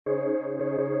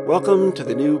Welcome to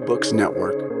the New Books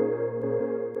Network.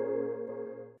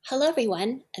 Hello,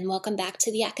 everyone, and welcome back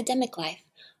to The Academic Life,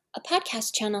 a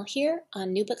podcast channel here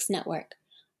on New Books Network.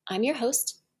 I'm your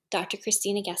host, Dr.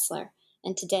 Christina Gessler,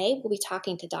 and today we'll be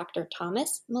talking to Dr.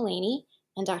 Thomas Mullaney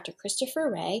and Dr. Christopher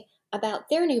Wray about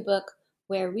their new book,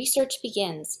 Where Research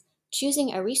Begins,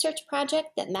 Choosing a Research Project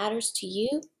That Matters to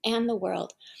You and the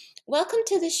World. Welcome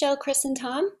to the show, Chris and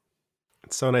Tom.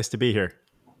 It's so nice to be here.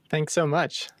 Thanks so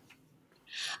much.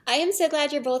 I am so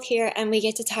glad you're both here and we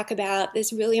get to talk about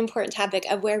this really important topic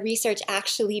of where research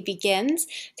actually begins,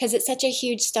 because it's such a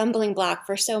huge stumbling block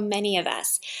for so many of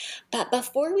us. But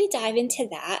before we dive into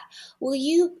that, will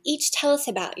you each tell us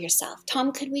about yourself?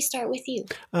 Tom, could we start with you?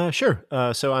 Sure.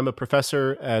 So I'm a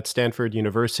professor at Stanford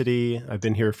University. I've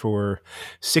been here for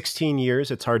 16 years.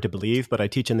 It's hard to believe, but I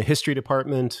teach in the history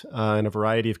department in a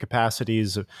variety of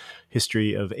capacities,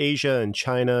 history of Asia and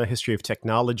China, history of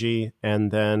technology, and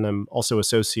then I'm also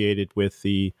associated with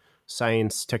the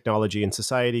Science, Technology, and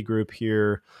Society group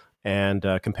here and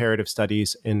comparative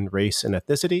studies in race and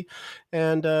ethnicity.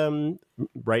 And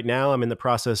right now I'm in the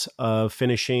process of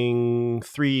finishing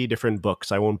 3 different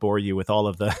books. I won't bore you with all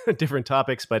of the different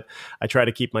topics, but I try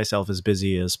to keep myself as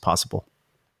busy as possible.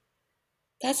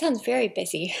 That sounds very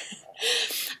busy.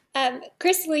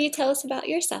 Chris, will you tell us about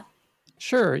yourself?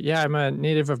 Sure. Yeah, I'm a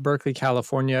native of Berkeley,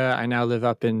 California. I now live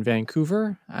up in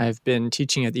Vancouver. I've been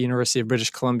teaching at the University of British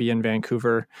Columbia in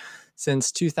Vancouver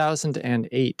since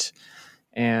 2008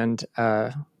 and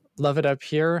love it up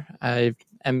here. I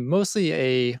am mostly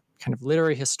a kind of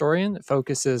literary historian that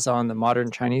focuses on the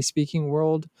modern Chinese-speaking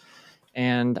world,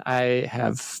 and I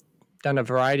have done a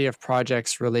variety of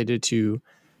projects related to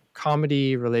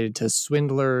comedy, related to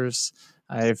swindlers.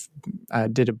 I've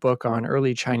did a book on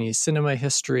early Chinese cinema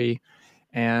history.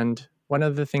 And one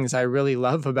of the things I really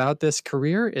love about this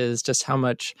career is just how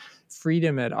much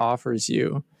freedom it offers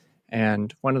you.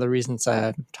 And one of the reasons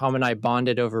Tom and I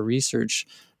bonded over research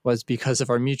was because of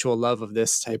our mutual love of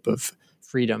this type of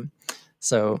freedom.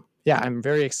 So yeah, I'm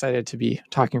very excited to be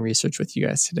talking research with you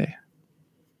guys today.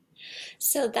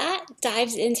 So that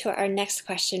dives into our next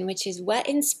question, which is what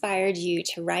inspired you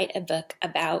to write a book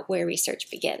about where research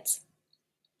begins?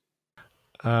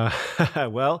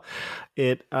 Well,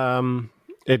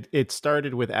 it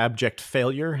started with abject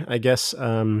failure, I guess,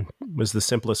 was the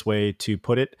simplest way to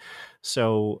put it.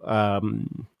 So,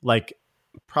 like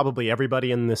probably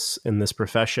everybody in this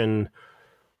profession,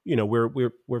 you know,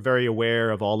 we're very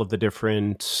aware of all of the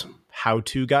different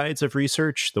how-to guides of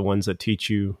research, the ones that teach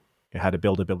you how to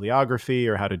build a bibliography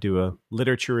or how to do a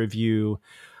literature review.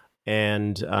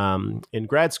 And in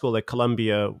grad school at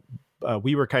Columbia,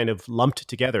 we were kind of lumped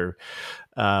together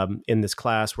in this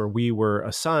class where we were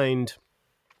assigned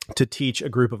to teach a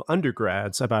group of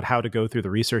undergrads about how to go through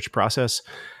the research process.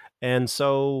 And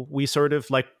so we sort of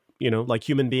like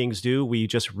human beings do, we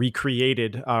just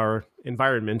recreated our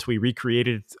environment. We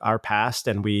recreated our past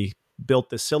and we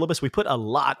built this syllabus. We put a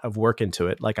lot of work into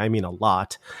it. Like, I mean, a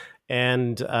lot.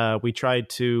 And we tried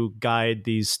to guide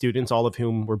these students, all of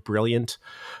whom were brilliant,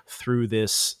 through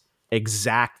this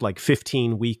exact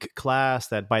 15-week class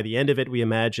that by the end of it, we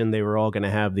imagined they were all going to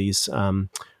have these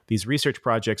research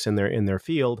projects in their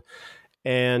field.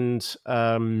 And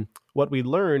what we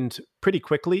learned pretty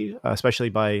quickly, especially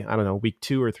by, week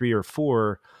 2 or 3 or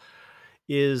 4,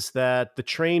 is that the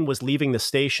train was leaving the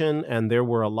station and there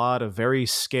were a lot of very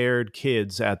scared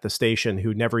kids at the station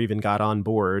who never even got on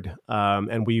board.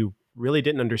 And we really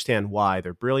didn't understand why.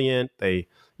 They're brilliant. They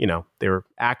were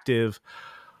active.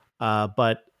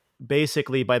 But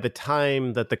basically, by the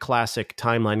time that the classic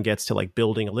timeline gets to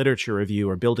building a literature review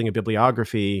or building a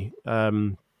bibliography,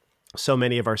 so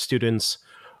many of our students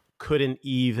couldn't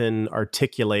even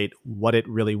articulate what it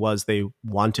really was they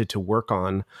wanted to work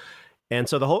on. And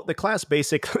so the class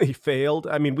basically failed.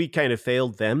 I mean, we kind of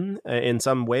failed them in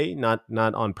some way, not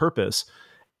on purpose.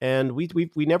 And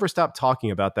we never stopped talking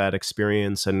about that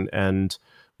experience. And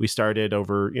we started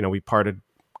over, we parted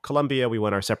Columbia, we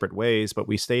went our separate ways, but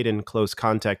we stayed in close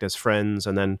contact as friends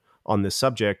and then on this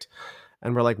subject.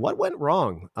 And we're like, what went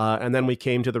wrong? And then we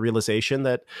came to the realization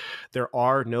that there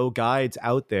are no guides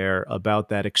out there about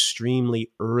that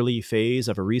extremely early phase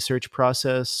of a research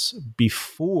process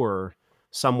before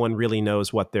someone really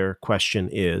knows what their question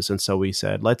is. And so we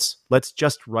said, let's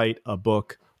just write a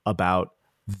book about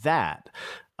that,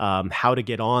 how to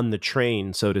get on the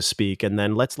train, so to speak. And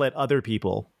then let's let other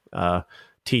people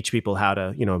teach people how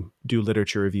to, do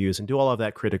literature reviews and do all of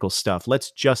that critical stuff.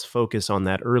 Let's just focus on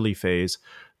that early phase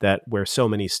where so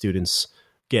many students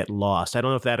get lost. I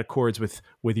don't know if that accords with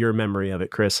your memory of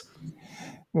it, Chris.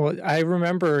 Well, I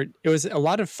remember it was a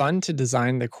lot of fun to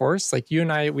design the course. Like you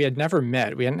and I, we had never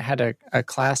met. We hadn't had a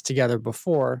class together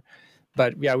before,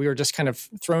 but yeah, we were just kind of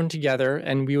thrown together,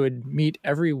 and we would meet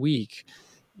every week,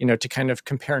 to kind of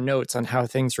compare notes on how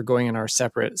things were going in our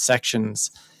separate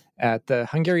sections at the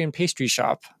Hungarian pastry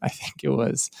shop, I think it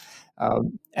was.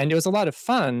 And it was a lot of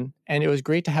fun, and it was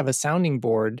great to have a sounding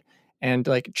board and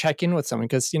like check in with someone,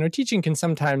 because teaching can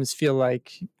sometimes feel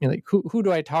like who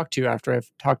do I talk to after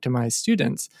I've talked to my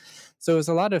students. So it was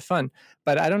a lot of fun.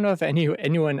 But I don't know if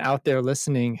anyone out there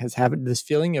listening has had this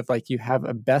feeling of like you have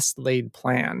a best laid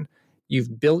plan,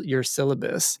 you've built your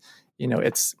syllabus,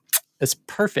 it's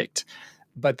perfect,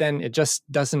 but then it just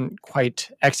doesn't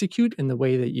quite execute in the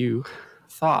way that you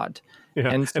thought. Yeah.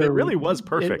 And it really was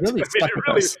perfect.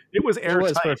 It was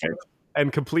airtight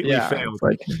and completely failed.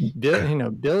 Like,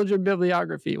 build your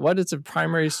bibliography. What is a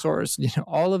primary source?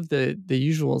 All of the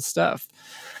usual stuff.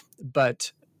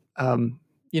 But,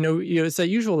 it's that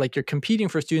usual, like you're competing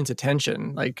for students'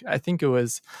 attention. Like I think it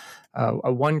was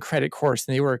a 1 credit course,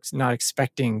 and they were not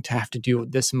expecting to have to do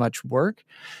this much work.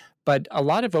 But a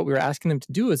lot of what we were asking them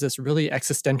to do is this really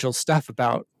existential stuff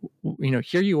about,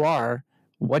 here you are.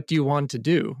 What do you want to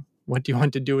do? What do you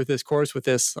want to do with this course, with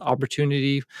this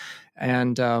opportunity?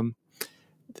 And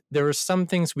there were some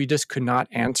things we just could not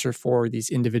answer for these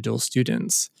individual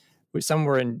students. Some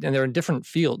were and they're in different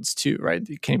fields too, right?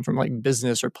 They came from like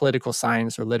business or political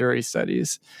science or literary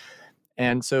studies.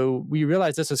 And so we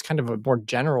realized this was kind of a more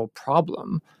general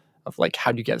problem of like,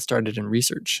 how do you get started in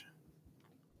research?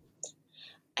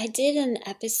 I did an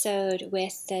episode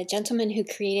with the gentleman who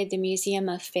created the Museum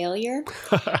of Failure.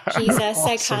 He's a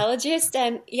psychologist,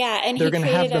 and they're going to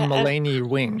have the Mulaney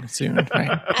wing soon,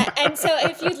 right? And so,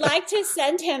 if you'd like to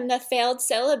send him the failed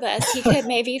syllabus, he could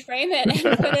maybe frame it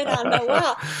and put it on the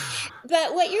wall.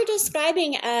 But what you're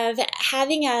describing of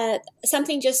having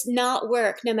something just not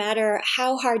work, no matter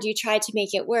how hard you try to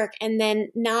make it work, and then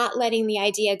not letting the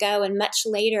idea go, and much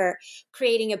later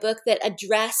creating a book that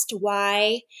addressed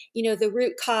why, the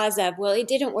root cause of, well, it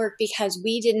didn't work because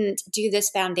we didn't do this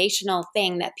foundational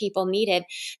thing that people needed.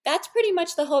 That's pretty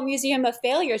much the whole Museum of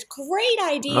Failures. Great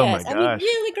ideas. Oh my gosh.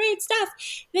 Really great stuff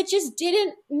that just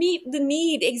didn't meet the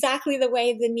need exactly the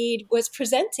way the need was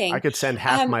presenting. I could send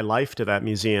half my life to that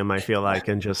museum, I feel like,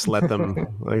 and just let them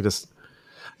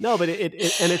No, but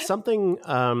it's something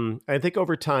I think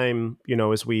over time,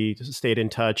 as we stayed in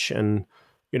touch, and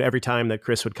every time that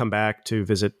Chris would come back to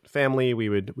visit family, we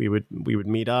would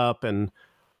meet up, and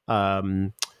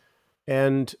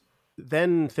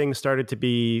then things started to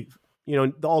be,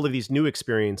 all of these new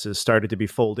experiences started to be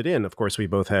folded in. Of course, we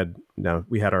both had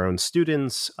our own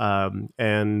students,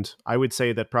 and I would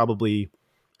say that probably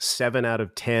 7 out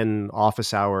of 10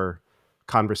 office hour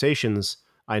conversations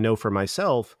I know for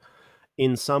myself,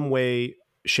 in some way,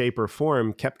 shape, or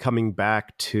form, kept coming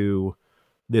back to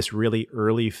this really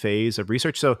early phase of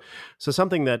research. So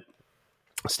something that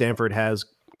Stanford has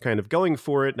kind of going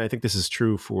for it, and I think this is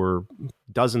true for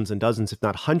dozens and dozens, if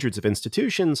not hundreds of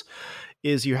institutions,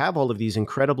 is you have all of these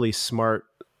incredibly smart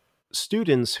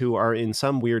students who are in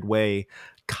some weird way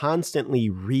constantly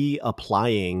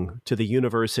reapplying to the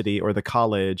university or the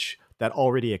college that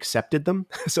already accepted them.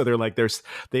 So they're like,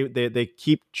 they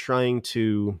keep trying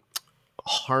to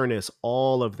harness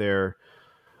all of their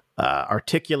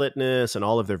articulateness and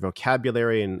all of their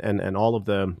vocabulary and all of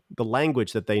the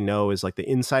language that they know is like the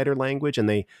insider language, and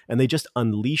they just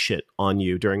unleash it on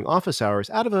you during office hours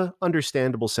out of an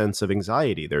understandable sense of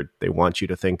anxiety. They want you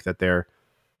to think that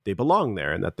they belong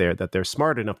there and that they're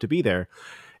smart enough to be there.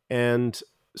 And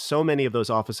so many of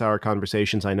those office hour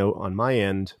conversations I know on my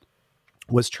end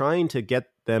was trying to get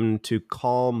them to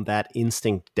calm that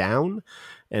instinct down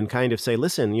and kind of say,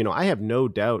 listen, I have no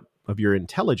doubt of your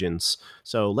intelligence.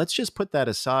 So let's just put that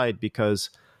aside, because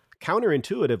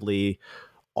counterintuitively,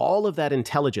 all of that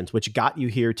intelligence, which got you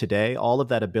here today, all of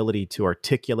that ability to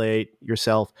articulate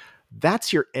yourself,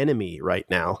 that's your enemy right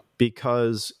now.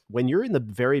 Because when you're in the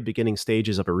very beginning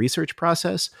stages of a research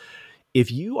process,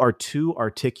 if you are too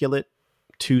articulate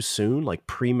too soon, like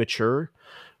premature,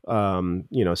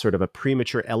 sort of a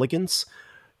premature elegance,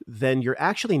 then you're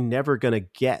actually never going to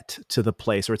get to the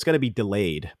place, or it's going to be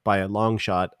delayed by a long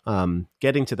shot,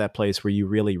 getting to that place where you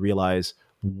really realize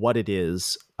what it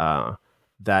is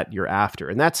that you're after.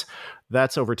 And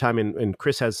that's over time. And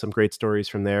Chris has some great stories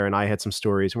from there, and I had some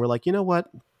stories, and we're like, you know what?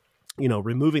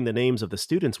 Removing the names of the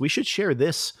students, we should share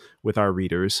this with our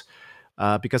readers,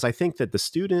 because I think that the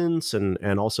students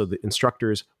and also the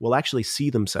instructors will actually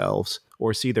see themselves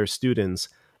or see their students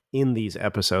in these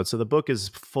episodes. So the book is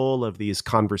full of these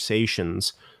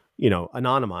conversations,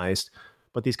 anonymized,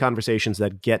 but these conversations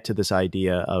that get to this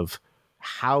idea of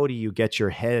how do you get your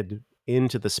head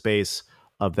into the space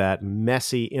of that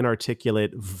messy,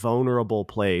 inarticulate, vulnerable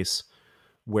place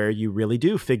where you really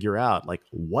do figure out, like,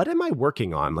 what am I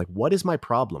working on? Like, what is my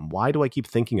problem? Why do I keep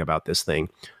thinking about this thing?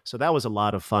 So that was a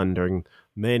lot of fun during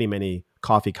many, many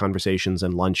coffee conversations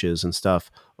and lunches and stuff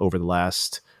over the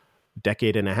last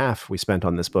decade and a half we spent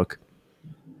on this book.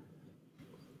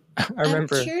 I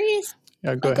remember. I'm curious.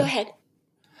 Yeah, go ahead.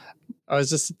 I was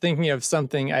just thinking of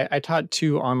something. I taught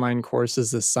 2 online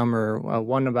courses this summer,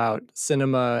 one about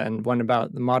cinema and one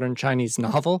about the modern Chinese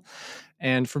novel.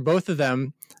 And for both of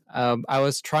them, I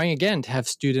was trying again to have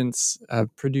students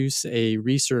produce a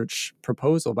research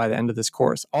proposal by the end of this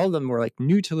course. All of them were like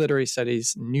new to literary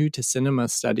studies, new to cinema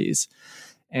studies.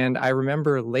 And I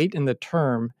remember late in the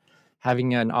term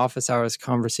having an office hours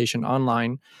conversation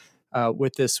online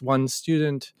with this one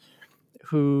student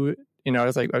who, I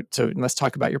was like, so let's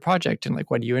talk about your project and like,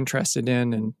 what are you interested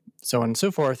in? And so on and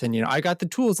so forth. And, I got the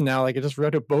tools now, like I just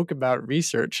wrote a book about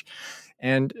research.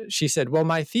 And she said, well,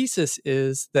 my thesis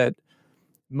is that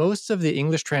most of the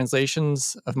English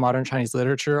translations of modern Chinese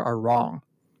literature are wrong.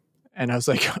 And I was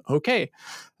like, okay,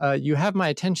 you have my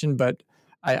attention, but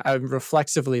I'm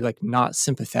reflexively like not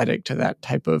sympathetic to that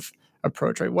type of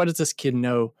approach, right? What does this kid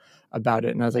know about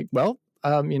it? And I was like, well,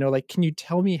 like, can you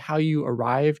tell me how you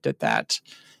arrived at that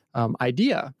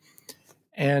idea?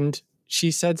 And she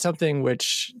said something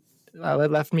which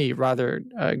left me rather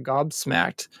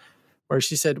gobsmacked, where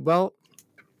she said, well,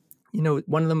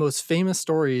 one of the most famous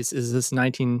stories is this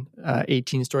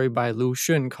 1918 story by Lu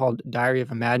Xun called Diary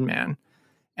of a Madman.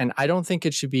 And I don't think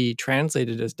it should be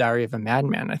translated as Diary of a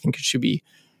Madman. I think it should be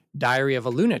Diary of a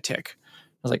Lunatic.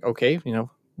 I was like, okay,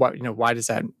 why does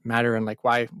that matter? And like,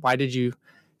 why did you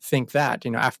think that?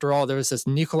 After all, there was this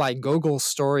Nikolai Gogol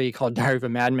story called Diary of a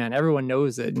Madman. Everyone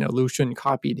knows that, Lu Xun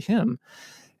copied him.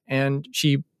 And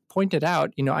she pointed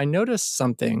out, I noticed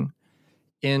something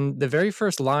in the very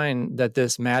first line that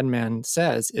this madman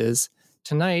says is,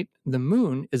 tonight the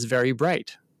moon is very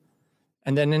bright.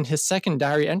 And then in his second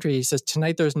diary entry, he says,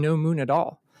 tonight there's no moon at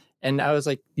all. And I was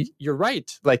like, you're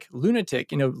right, like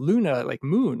lunatic, Luna, like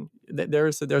moon,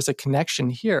 there's a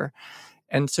connection here.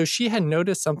 And so she had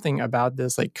noticed something about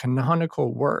this like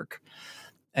canonical work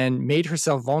and made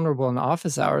herself vulnerable in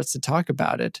office hours to talk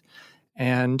about it,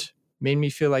 and made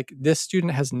me feel like this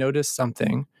student has noticed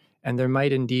something and there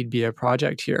might indeed be a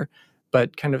project here.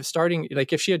 But kind of starting,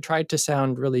 like if she had tried to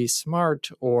sound really smart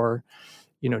or,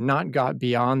 not got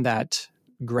beyond that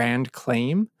grand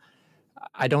claim,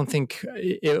 I don't think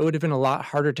it would have been a lot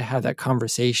harder to have that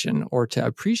conversation or to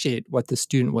appreciate what the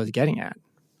student was getting at.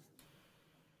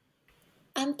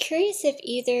 I'm curious if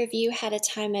either of you had a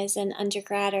time as an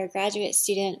undergrad or graduate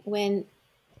student when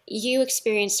you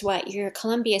experienced what your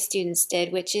Columbia students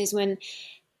did, which is when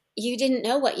you didn't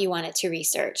know what you wanted to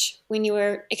research, when you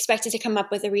were expected to come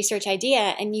up with a research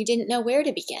idea and you didn't know where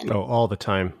to begin. Oh, all the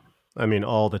time. I mean,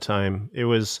 all the time. It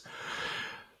was,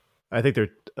 I think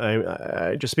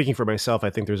just speaking for myself, I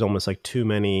think there's almost like too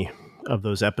many of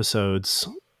those episodes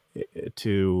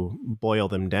to boil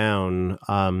them down.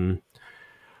 I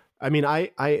mean,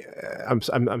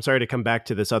 I'm sorry to come back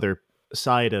to this other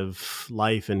side of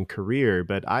life and career,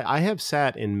 but I have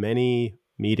sat in many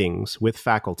meetings with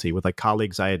faculty, with like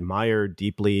colleagues I admire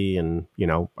deeply and,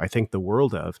 I think the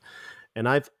world of. And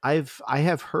I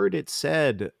have heard it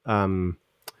said,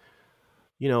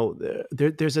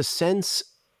 there's a sense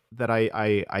that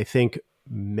I think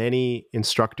many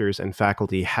instructors and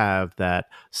faculty have, that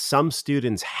some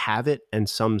students have it and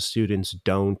some students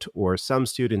don't, or some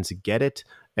students get it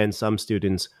and some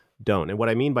students don't. And what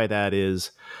I mean by that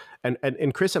is,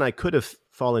 and Chris and I could have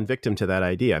fallen victim to that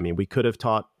idea. I mean, we could have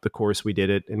taught the course we did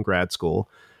it in grad school.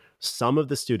 Some of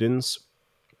the students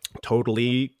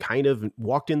totally kind of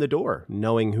walked in the door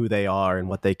knowing who they are and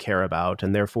what they care about,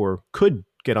 and therefore could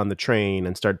get on the train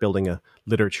and start building a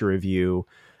literature review.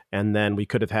 And then we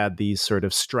could have had these sort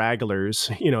of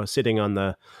stragglers, sitting on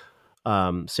the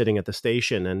sitting at the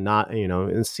station and not,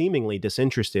 and seemingly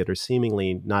disinterested or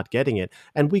seemingly not getting it.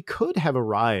 And we could have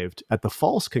arrived at the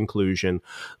false conclusion,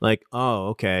 like, oh,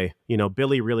 okay,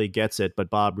 Billy really gets it, but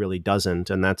Bob really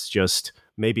doesn't. And that's just,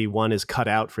 maybe one is cut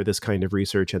out for this kind of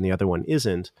research and the other one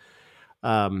isn't.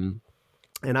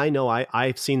 And I know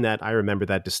I've seen that. I remember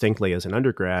that distinctly as an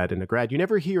undergrad and a grad. You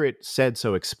never hear it said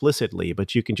so explicitly,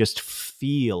 but you can just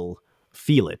feel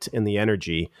it in the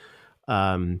energy.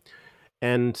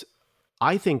 And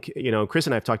I think, Chris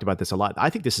and I have talked about this a lot.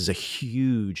 I think this is a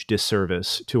huge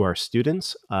disservice to our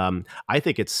students. I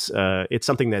think it's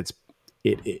something that's,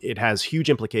 it has huge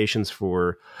implications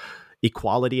for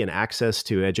equality and access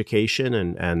to education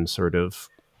and sort of,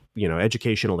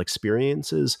 educational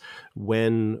experiences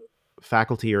when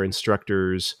faculty or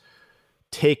instructors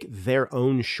take their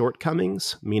own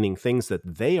shortcomings, meaning things that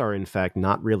they are in fact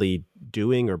not really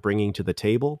doing or bringing to the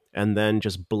table, and then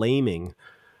just blaming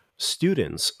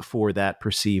students for that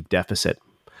perceived deficit.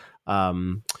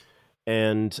 I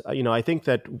think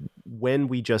that when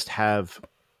we just have,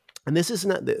 and this is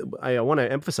not, I want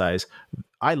to emphasize,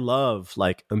 I love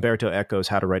like Umberto Eco's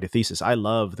How to Write a Thesis. I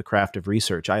love The Craft of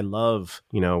Research. I love,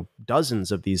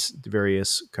 dozens of these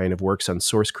various kind of works on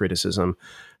source criticism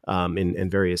in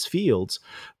various fields.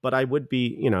 But I would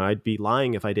be, I'd be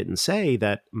lying if I didn't say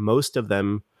that most of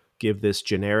them give this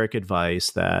generic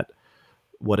advice that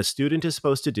what a student is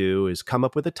supposed to do is come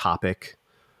up with a topic,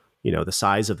 the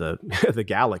size of the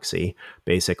galaxy,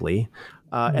 basically,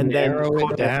 and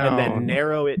then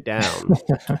narrow it down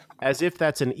as if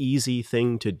that's an easy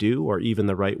thing to do or even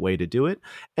the right way to do it.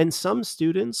 And some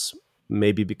students,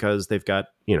 maybe because they've got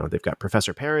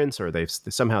professor parents, or they just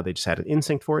had an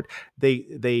instinct for it,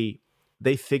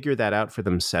 they figure that out for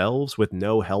themselves with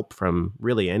no help from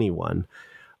really anyone.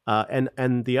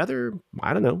 And the other,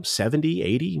 I don't know, 70,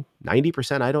 80,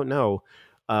 90%, I don't know,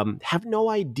 have no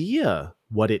idea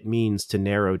what it means to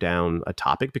narrow down a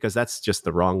topic, because that's just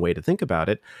the wrong way to think about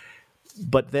it.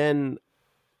 But then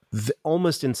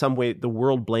almost in some way, the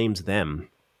world blames them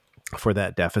for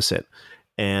that deficit.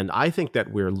 And I think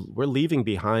that we're leaving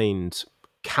behind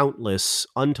countless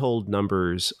untold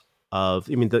numbers of,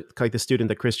 like the student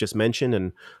that Chris just mentioned,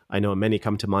 and I know many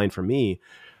come to mind for me.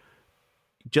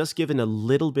 Just given a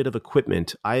little bit of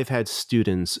equipment, I've had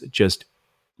students just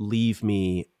leave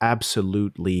me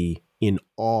absolutely in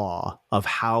awe of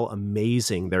how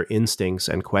amazing their instincts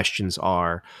and questions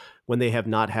are when they have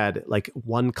not had like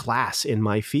one class in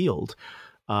my field.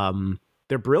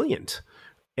 They're brilliant,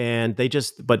 and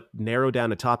but narrow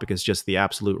down a topic is just the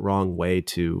absolute wrong way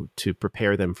to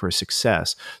prepare them for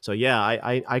success. So yeah,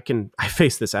 I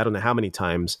face this, I don't know how many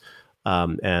times.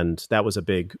 And that was a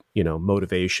big,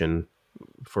 motivation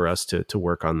for us to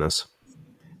work on this.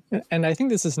 And I think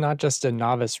this is not just a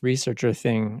novice researcher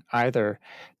thing either,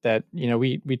 that,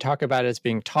 we talk about it as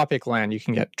being topic land. You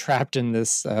can get trapped in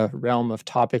this realm of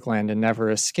topic land and never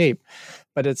escape.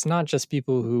 But it's not just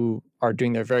people who are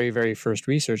doing their very, very first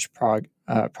research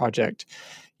project.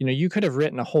 You could have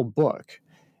written a whole book.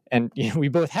 And we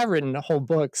both have written whole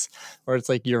books where it's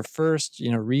like your first,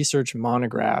 research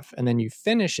monograph, and then you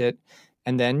finish it,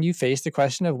 and then you face the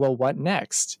question of, well, what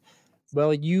next?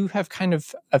 Well, you have kind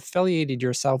of affiliated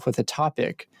yourself with a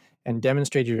topic and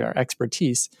demonstrated your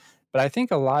expertise. But I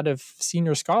think a lot of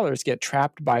senior scholars get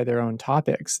trapped by their own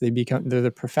topics. They're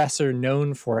the professor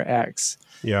known for X,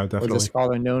 yeah, definitely, or the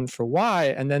scholar known for Y,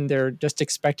 and then they're just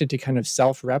expected to kind of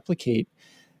self-replicate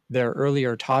their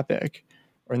earlier topic,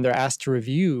 and they're asked to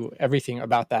review everything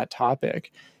about that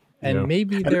topic. And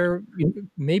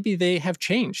maybe they have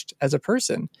changed as a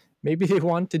person. Maybe they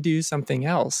want to do something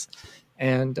else.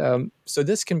 And so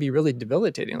this can be really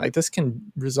debilitating. Like, this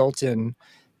can result in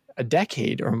a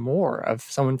decade or more of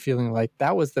someone feeling like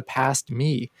that was the past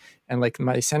me, and like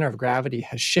my center of gravity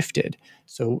has shifted.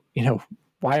 So,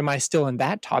 why am I still in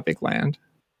that topic land?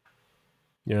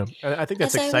 Yeah, I think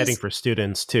that's exciting for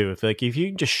students too. If you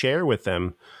can just share with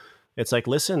them, it's like,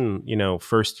 listen,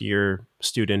 first year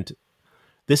student,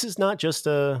 this is not just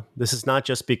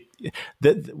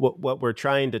what we're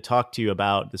trying to talk to you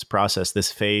about, this process,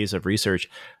 this phase of research.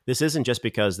 This isn't just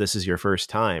because this is your first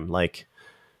time. Like,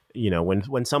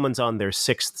 when someone's on their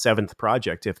 6th, 7th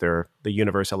project, if the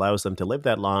universe allows them to live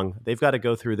that long, they've got to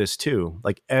go through this too.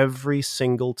 Like, every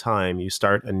single time you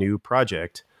start a new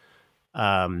project,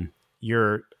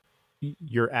 you're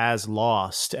as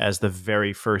lost as the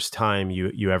very first time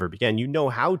you ever began. You know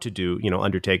how to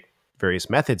undertake various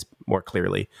methods more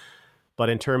clearly, but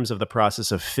in terms of the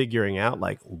process of figuring out,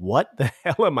 like, what the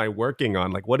hell am I working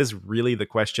on? Like, what is really the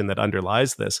question that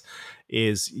underlies this?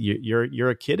 Is you're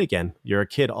a kid again. You're a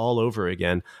kid all over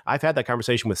again. I've had that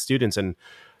conversation with students, and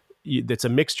it's a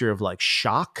mixture of like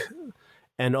shock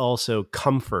and also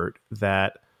comfort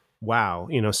that, wow,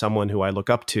 someone who I look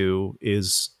up to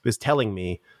is telling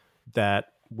me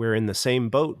that we're in the same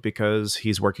boat because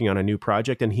he's working on a new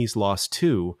project and he's lost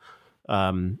too.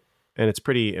 And it's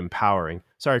pretty empowering.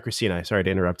 Sorry, Christina. Sorry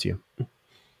to interrupt you.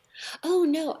 Oh,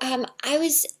 no. I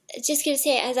was just going to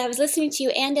say, as I was listening to you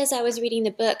and as I was reading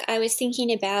the book, I was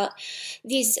thinking about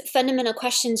these fundamental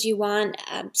questions you want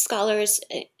scholars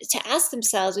to ask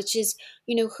themselves, which is,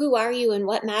 who are you and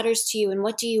what matters to you and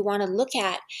what do you want to look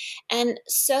at? And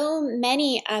so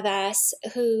many of us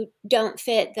who don't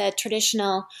fit the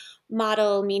traditional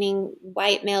model, meaning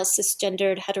white, male,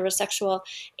 cisgendered, heterosexual,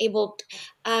 able,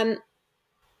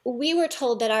 we were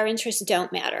told that our interests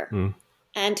don't matter.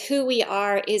 And who we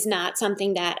are is not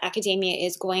something that academia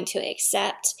is going to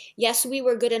accept. Yes, we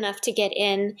were good enough to get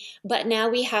in, but now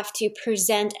we have to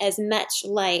present as much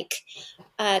like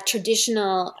a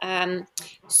traditional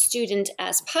student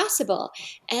as possible.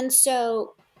 And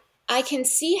so I can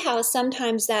see how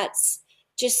sometimes that's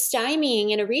just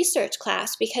stymieing in a research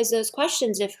class, because those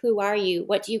questions of who are you,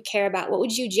 what do you care about, what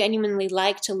would you genuinely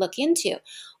like to look into,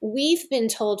 we've been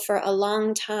told for a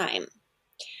long time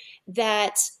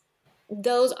that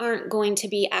those aren't going to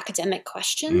be academic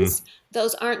questions.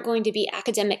 Those aren't going to be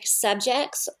academic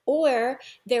subjects, or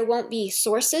there won't be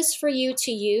sources for you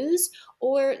to use,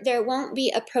 or there won't be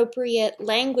appropriate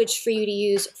language for you to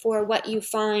use for what you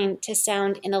find to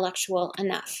sound intellectual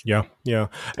enough. Yeah.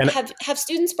 And have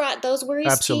students brought those worries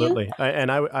absolutely. to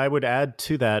you? I would add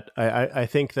to that. I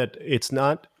think that it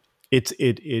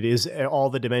is all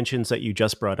the dimensions that you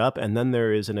just brought up, and then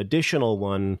there is an additional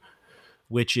one,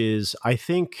 which is, I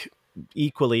think,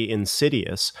 equally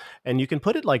insidious. And you can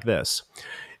put it like this: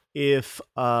 if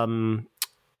and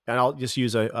I'll just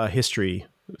use a history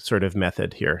sort of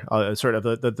method here, sort of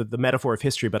the metaphor of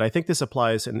history, but I think this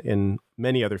applies in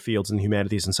many other fields in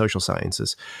humanities and social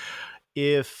sciences.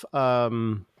 If a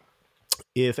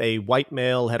white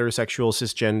male heterosexual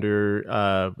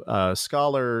cisgender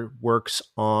scholar works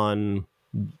on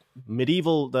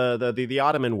medieval the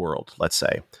Ottoman world, let's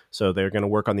say, so they're going to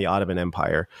work on the Ottoman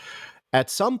Empire, at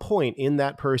some point in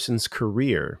that person's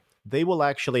career, they will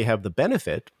actually have the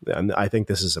benefit, and I think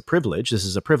this is a privilege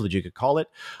you could call it,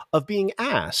 of being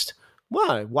asked,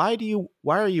 why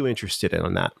are you interested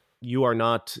in that? You are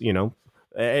not,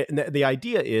 the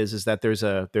idea is that there's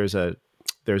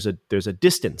a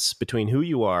distance between who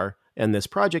you are and this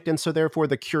project, and so therefore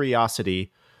the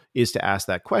curiosity is to ask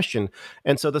that question.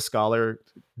 And so the scholar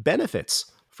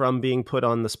benefits from being put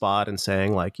on the spot and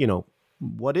saying, like,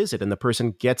 what is it? And the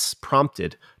person gets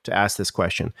prompted to ask this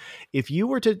question. If you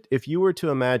were to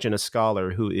imagine a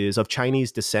scholar who is of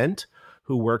Chinese descent,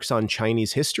 who works on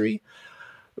Chinese history,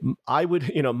 I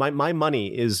would, my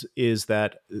money is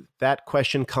that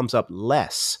question comes up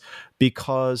less,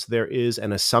 because there is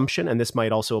an assumption, and this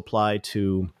might also apply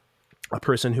to a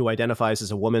person who identifies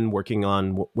as a woman working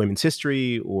on women's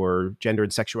history or gender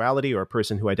and sexuality, or a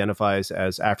person who identifies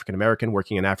as African American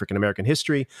working in African American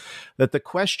history, that the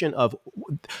question of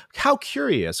how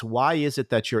curious, why is it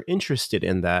that you're interested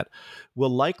in that, will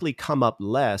likely come up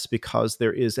less, because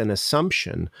there is an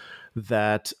assumption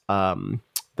that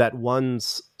that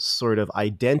one's sort of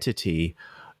identity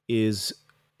is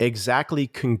exactly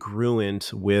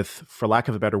congruent with, for lack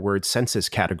of a better word, census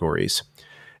categories.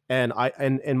 And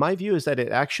my view is that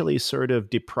it actually sort of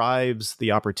deprives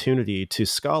the opportunity to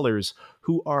scholars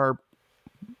who are,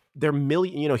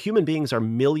 human beings are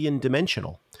million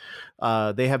dimensional.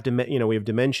 They have, we have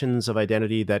dimensions of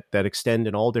identity that extend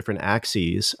in all different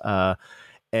axes.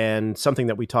 And something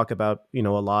that we talk about, a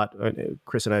lot,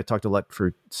 Chris and I have talked a lot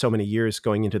for so many years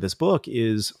going into this book,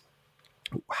 is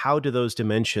how do those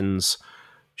dimensions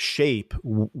shape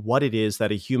what it is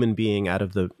that a human being, out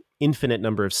of the infinite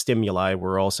number of stimuli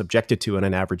we're all subjected to in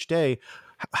an average day,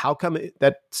 how come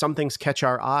that some things catch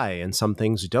our eye and some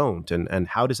things don't? And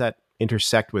how does that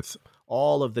intersect with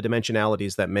all of the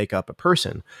dimensionalities that make up a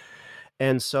person?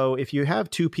 And so if you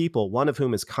have two people, one of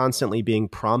whom is constantly being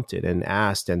prompted and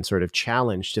asked and sort of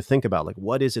challenged to think about, like,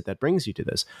 what is it that brings you to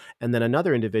this? And then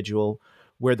another individual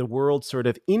where the world sort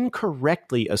of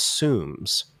incorrectly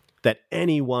assumes that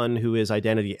anyone who is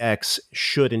identity X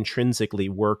should intrinsically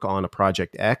work on a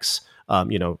project X,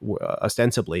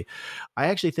 ostensibly, I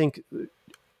actually think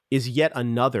is yet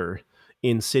another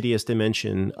insidious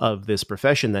dimension of this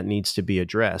profession that needs to be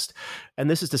addressed. And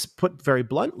this is, to put very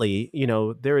bluntly,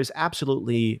 there is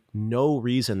absolutely no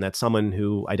reason that someone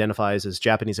who identifies as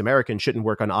Japanese American shouldn't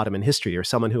work on Ottoman history, or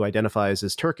someone who identifies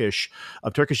as Turkish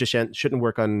descent shouldn't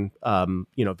work on,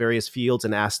 various fields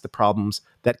and ask the problems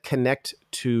that connect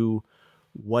to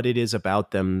what it is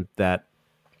about them that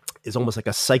is almost like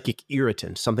a psychic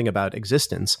irritant, something about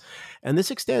existence. And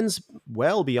this extends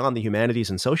well beyond the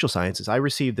humanities and social sciences. I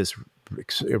received this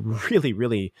really,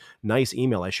 really nice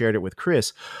email. I shared it with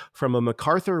Chris, from a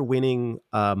MacArthur-winning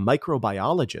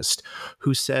microbiologist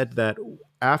who said that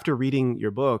after reading your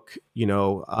book,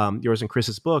 yours and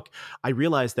Chris's book, I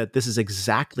realized that this is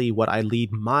exactly what I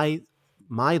lead my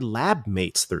lab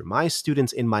mates through, my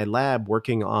students in my lab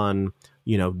working on,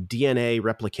 DNA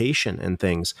replication and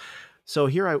things. So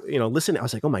here I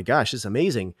was like, oh my gosh, this is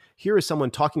amazing. Here is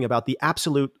someone talking about the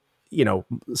absolute,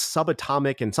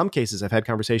 subatomic, in some cases I've had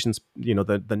conversations,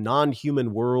 the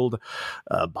non-human world,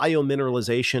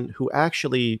 biomineralization, who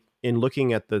actually in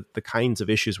looking at the kinds of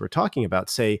issues we're talking about,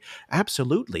 say,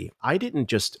 absolutely, I didn't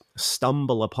just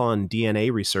stumble upon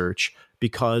DNA research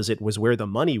because it was where the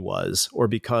money was or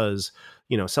because,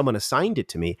 someone assigned it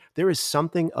to me. There is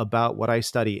something about what I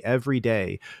study every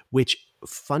day which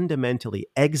fundamentally,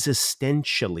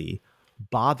 existentially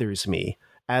bothers me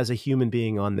as a human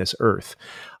being on this earth.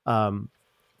 And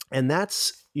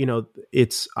that's,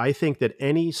 I think that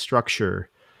any structure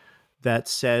that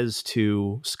says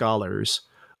to scholars,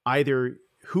 either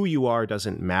who you are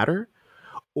doesn't matter,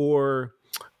 or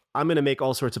I'm going to make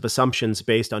all sorts of assumptions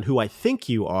based on who I think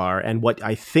you are and what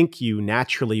I think you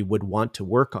naturally would want to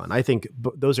work on. I think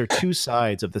those are two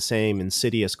sides of the same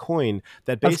insidious coin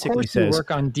that basically says, you work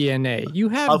on DNA. You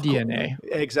have DNA.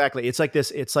 Exactly. It's like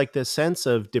this sense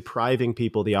of depriving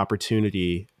people the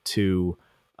opportunity to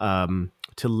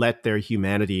let their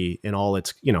humanity in all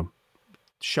its,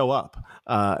 show up.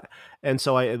 And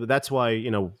so that's why,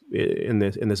 in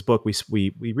this book,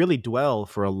 we really dwell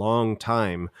for a long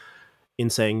time in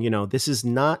saying, this is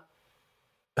not,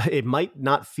 it might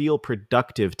not feel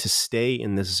productive to stay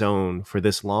in this zone for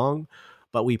this long,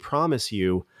 but we promise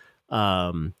you,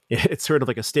 it's sort of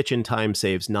like a stitch in time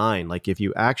saves 9. Like if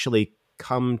you actually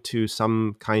come to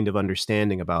some kind of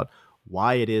understanding about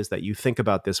why it is that you think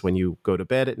about this when you go to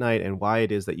bed at night and why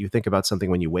it is that you think about something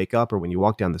when you wake up or when you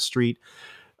walk down the street,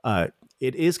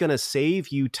 it is going to save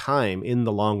you time in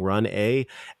the long run, and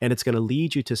it's going to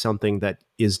lead you to something that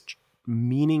is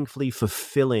meaningfully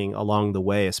fulfilling along the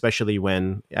way, especially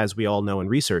when, as we all know in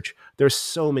research, there's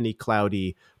so many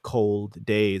cloudy, cold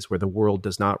days where the world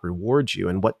does not reward you.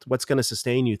 And what's going to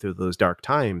sustain you through those dark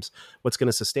times, what's going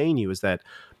to sustain you is that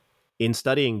in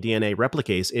studying DNA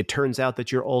replicase, it turns out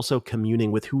that you're also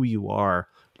communing with who you are,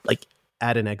 like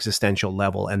at an existential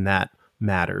level, and that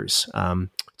matters.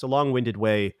 It's a long-winded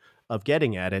way of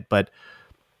getting at it, but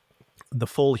the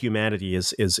full humanity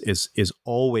is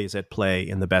always at play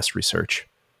in the best research.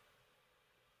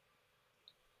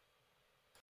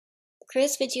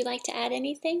 Chris, would you like to add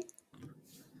anything?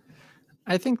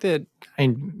 I think that,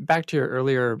 back to your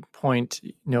earlier point,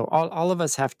 all of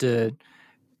us have to,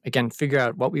 again, figure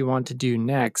out what we want to do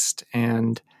next,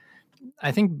 and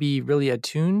I think be really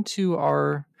attuned to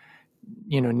our,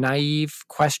 naive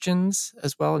questions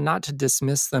as well, not to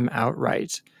dismiss them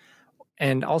outright.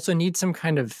 And also need some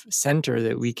kind of center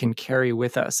that we can carry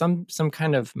with us, some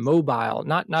kind of mobile,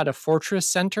 not a fortress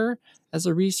center as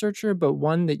a researcher, but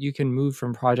one that you can move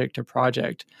from project to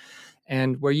project,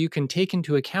 and where you can take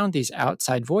into account these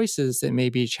outside voices that may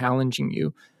be challenging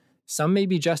you. Some may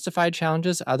be justified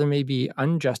challenges, other may be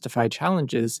unjustified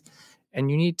challenges, and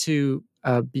you need to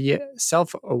be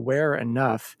self-aware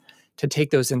enough to take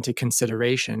those into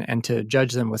consideration and to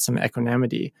judge them with some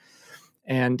equanimity.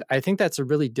 And I think that's a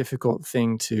really difficult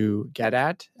thing to get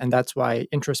at. And that's why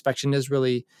introspection is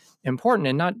really important,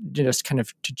 and not just kind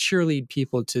of to cheerlead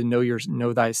people to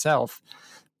know thyself,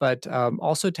 but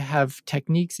also to have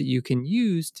techniques that you can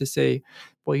use to say,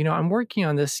 well, I'm working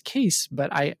on this case,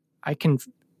 but I can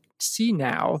see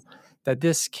now that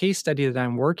this case study that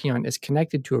I'm working on is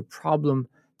connected to a problem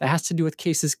that has to do with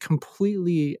cases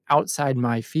completely outside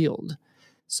my field,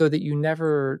 so that you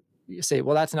never say,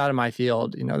 well, that's not in my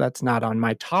field, that's not on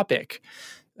my topic,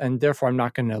 and therefore I'm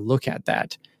not going to look at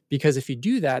that. Because if you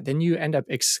do that, then you end up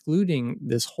excluding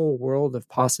this whole world of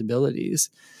possibilities.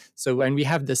 So when we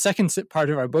have the second part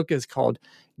of our book is called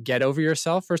Get Over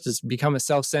Yourself. First is become a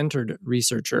self-centered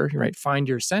researcher, right? Find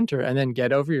your center, and then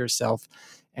get over yourself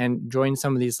and join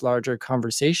some of these larger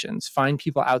conversations. Find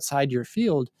people outside your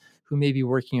field who may be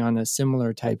working on a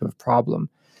similar type of problem.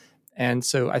 And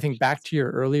so I think back to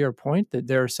your earlier point that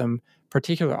there are some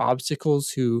particular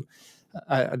obstacles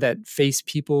that face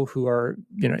people who are,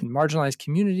 in marginalized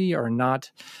community or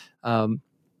not,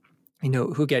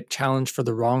 who get challenged for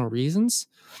the wrong reasons.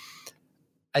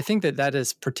 I think that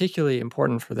is particularly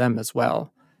important for them as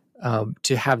well,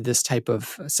 to have this type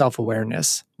of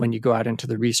self-awareness when you go out into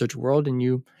the research world and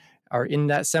you are in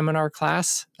that seminar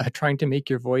class trying to make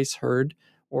your voice heard,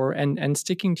 and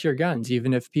sticking to your guns,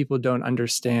 even if people don't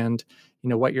understand,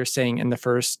 what you're saying in the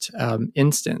first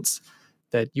instance.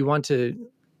 That you want to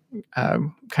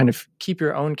kind of keep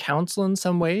your own counsel in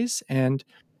some ways and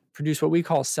produce what we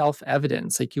call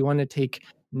self-evidence. Like you want to take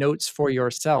notes for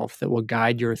yourself that will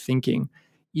guide your thinking,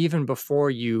 even before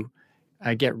you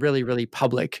get really, really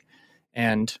public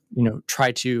and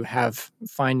try to have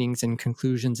findings and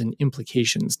conclusions and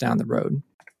implications down the road.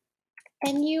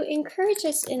 And you encourage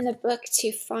us in the book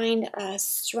to find a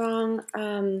strong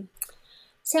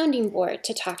sounding board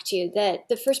to talk to. That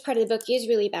the first part of the book is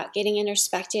really about getting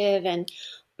introspective and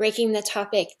breaking the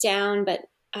topic down, but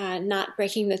not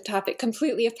breaking the topic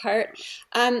completely apart.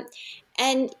 And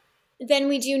then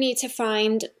we do need to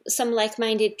find some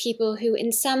like-minded people who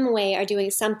in some way are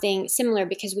doing something similar,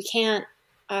 because we can't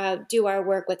do our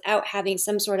work without having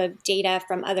some sort of data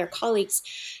from other colleagues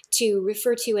to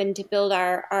refer to and to build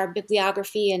our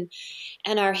bibliography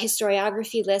and our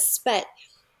historiography lists. But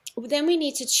then we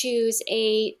need to choose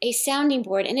a sounding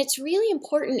board, and it's really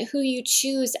important who you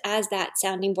choose as that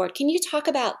sounding board. Can you talk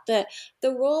about the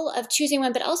role of choosing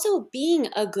one, but also being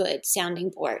a good sounding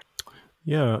board?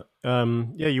 Yeah.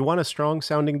 You want a strong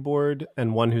sounding board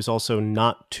and one who's also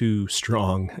not too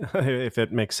strong, if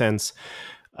it makes sense.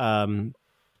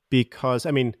 Because,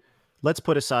 I mean, let's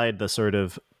put aside the sort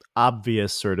of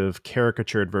obvious sort of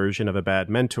caricatured version of a bad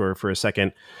mentor for a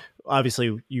second.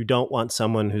 Obviously, you don't want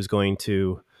someone who's going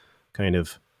to kind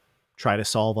of try to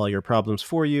solve all your problems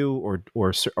for you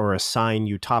or assign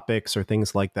you topics or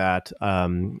things like that,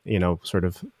 sort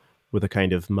of with a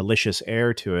kind of malicious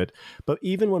air to it. But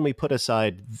even when we put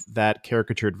aside that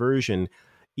caricatured version,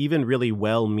 even really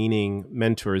well-meaning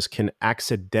mentors can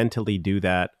accidentally do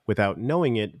that without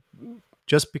knowing it,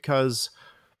 just because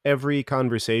every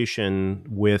conversation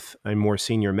with a more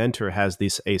senior mentor has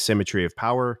this asymmetry of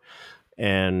power,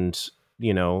 and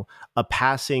a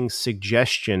passing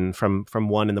suggestion from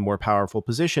one in the more powerful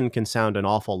position can sound an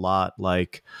awful lot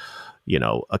like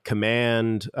a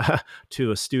command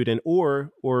to a student,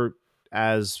 or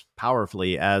as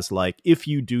powerfully as like, if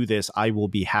you do this, I will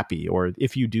be happy, or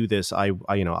if you do this, I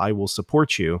will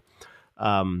support you.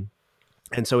 And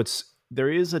so there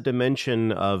is a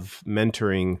dimension of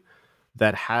mentoring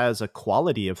that has a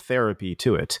quality of therapy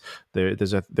to it.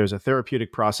 There's a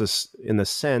therapeutic process in the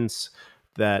sense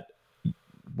that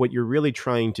what you're really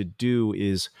trying to do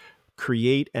is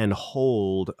create and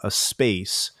hold a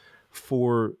space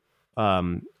for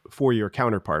your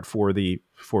counterpart, for the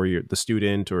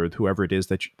student or whoever it is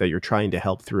that you're trying to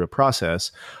help through a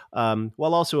process,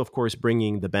 while also, of course,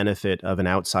 bringing the benefit of an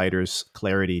outsider's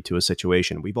clarity to a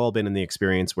situation. We've all been in the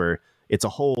experience where it's a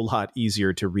whole lot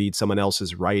easier to read someone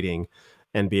else's writing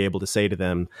and be able to say to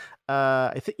them,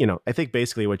 I think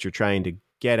basically what you're trying to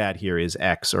get at here is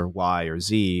X or Y or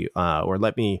Z, or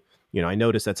let me, I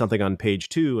noticed that something on page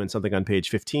 2 and something on page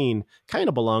 15 kind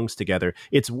of belongs together.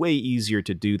 It's way easier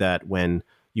to do that when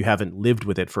you haven't lived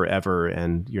with it forever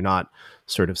and you're not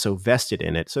sort of so vested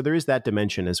in it. So there is that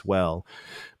dimension as well.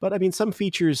 But I mean, some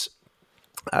features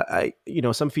of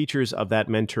that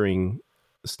mentoring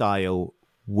style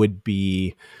would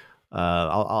be,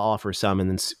 I'll offer some, and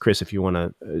then Chris, if you want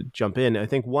to jump in. I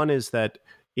think one is that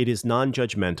it is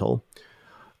non-judgmental.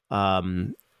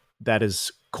 That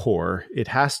is core. It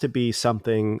has to be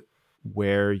something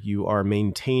where you are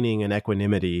maintaining an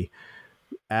equanimity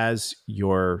as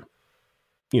your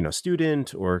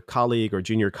student or colleague or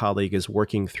junior colleague is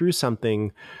working through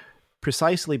something,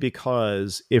 precisely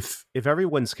because if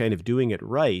everyone's kind of doing it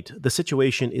right, the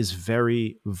situation is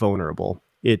very vulnerable.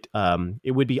 It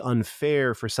would be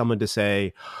unfair for someone to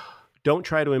say, don't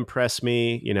try to impress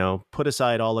me, put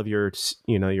aside all of your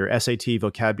SAT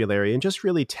vocabulary and just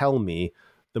really tell me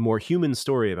the more human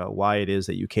story about why it is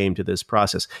that you came to this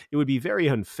process. It would be very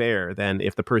unfair then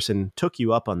if the person took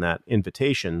you up on that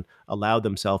invitation, allowed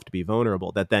themselves to be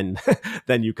vulnerable, that then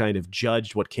then you kind of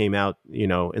judged what came out,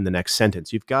 in the next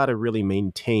sentence. You've got to really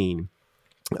maintain.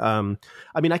 I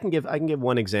can give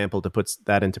one example to put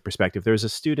that into perspective. There's a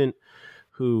student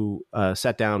who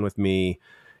sat down with me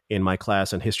in my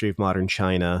class on History of Modern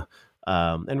China.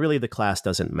 And really the class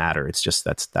doesn't matter. It's just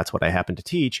that's what I happen to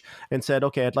teach, and said,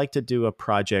 okay, I'd like to do a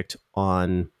project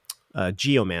on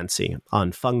geomancy,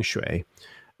 on feng shui.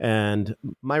 And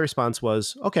my response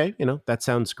was, okay, that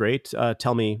sounds great.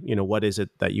 Tell me, what is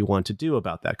it that you want to do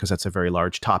about that? Because that's a very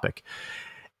large topic.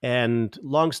 And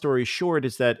long story short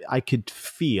is that I could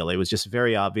feel, it was just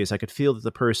very obvious, I could feel that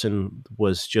the person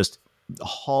was just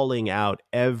hauling out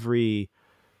every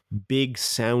big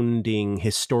sounding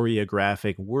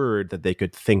historiographic word that they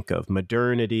could think of: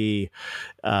 modernity,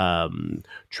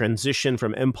 transition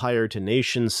from empire to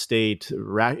nation state.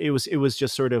 It was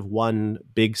just sort of one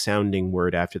big sounding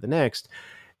word after the next.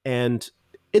 And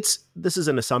this is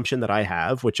an assumption that I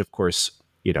have, which of course,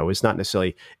 is not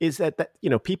necessarily, is that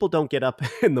people don't get up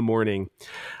in the morning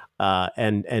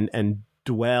and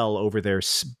dwell over their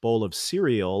bowl of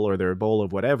cereal or their bowl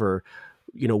of whatever,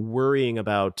 worrying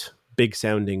about big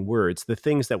sounding words. The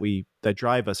things that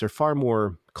drive us are far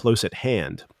more close at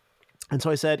hand. And so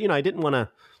I said, I didn't want to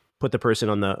put the person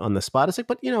on the spot. I said,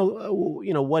 but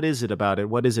what is it about it?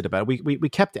 What is it about it? We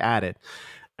kept at it.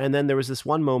 And then there was this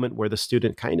one moment where the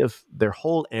student kind of, their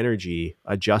whole energy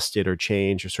adjusted or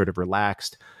changed or sort of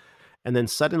relaxed. And then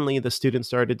suddenly the student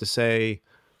started to say,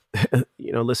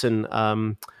 listen,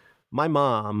 my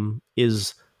mom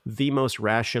is the most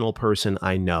rational person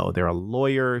I know. They're a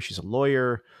lawyer. She's a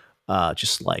lawyer,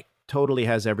 just like totally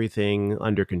has everything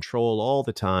under control all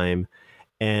the time.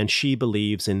 And she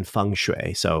believes in feng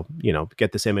shui. So,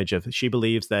 get this image of, she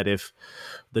believes that if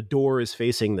the door is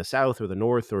facing the south or the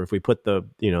north, or if we put the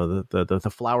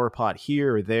flower pot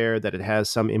here or there, that it has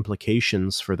some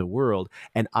implications for the world.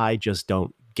 And I just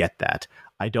don't get that.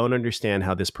 I don't understand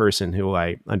how this person, who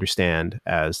I understand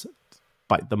as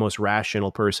the most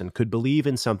rational person, could believe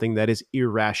in something that is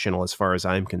irrational as far as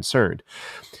I'm concerned.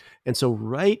 And so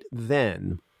right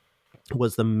then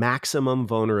was the maximum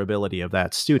vulnerability of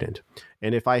that student.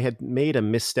 And if I had made a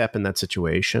misstep in that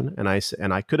situation, and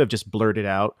I could have just blurted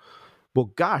out,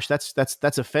 well, gosh,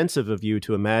 that's offensive of you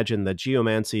to imagine that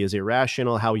geomancy is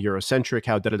irrational, how Eurocentric,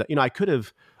 how da da da. I could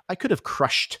have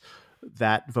crushed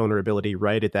that vulnerability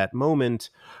right at that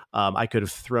moment. I could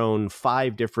have thrown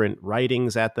 5 different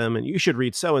writings at them, and you should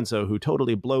read so and so, who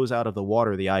totally blows out of the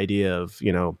water the idea of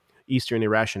Eastern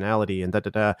irrationality and da da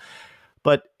da.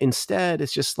 But instead,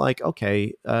 it's just like,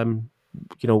 okay,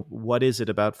 what is it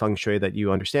about feng shui that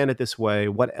you understand it this way?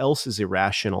 What else is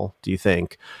irrational, do you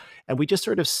think? And we just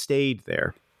sort of stayed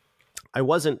there. I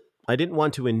didn't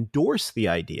want to endorse the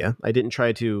idea. I didn't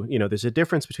try to, there's a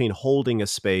difference between holding a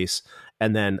space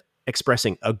and then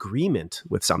expressing agreement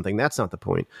with something. That's not the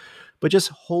point. But just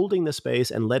holding the space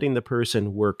and letting the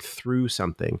person work through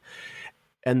something.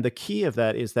 And the key of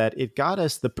that is that it got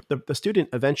us, the student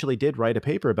eventually did write a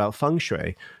paper about feng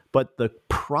shui, but the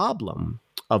problem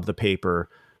of the paper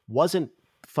wasn't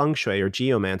feng shui or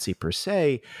geomancy per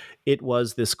se. It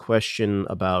was this question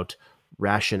about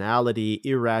rationality,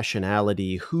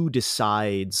 irrationality, who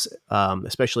decides,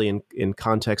 especially in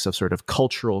context of sort of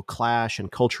cultural clash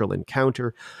and cultural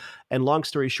encounter. And long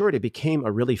story short, it became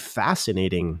a really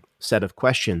fascinating set of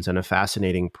questions and a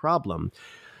fascinating problem.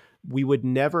 We would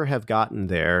never have gotten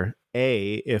there,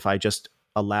 if I just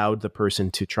allowed the person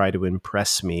to try to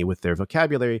impress me with their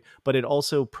vocabulary, but it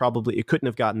couldn't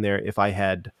have gotten there if I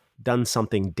had done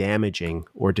something damaging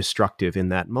or destructive in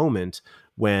that moment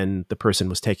when the person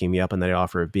was taking me up on that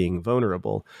offer of being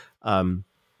vulnerable. And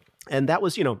that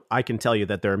was, I can tell you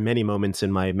that there are many moments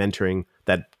in my mentoring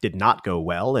that did not go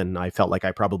well, and I felt like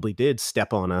I probably did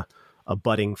step on a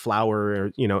budding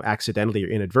flower, accidentally or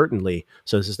inadvertently.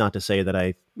 So this is not to say that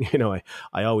I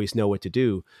always know what to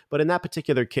do. But in that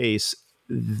particular case,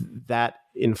 that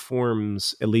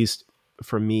informs, at least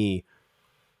for me,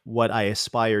 what I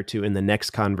aspire to in the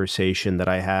next conversation that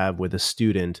I have with a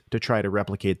student, to try to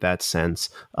replicate that sense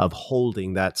of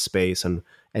holding that space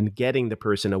and getting the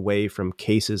person away from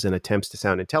cases and attempts to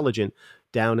sound intelligent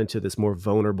down into this more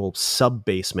vulnerable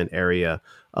sub-basement area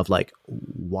of like,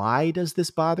 why does this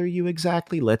bother you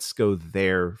exactly? Let's go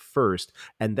there first,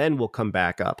 and then we'll come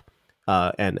back up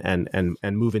and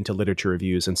move into literature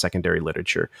reviews and secondary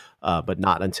literature, but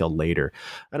not until later.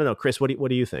 I don't know, Chris, what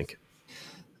do you think?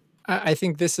 I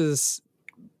think this is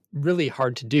really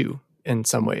hard to do in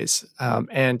some ways,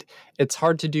 and it's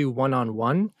hard to do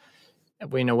one-on-one.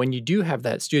 When you do have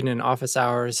that student in office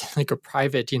hours, like a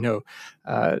private,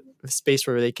 space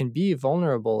where they can be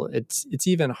vulnerable, it's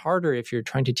even harder if you're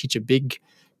trying to teach a big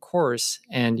course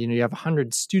and, you have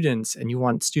 100 students and you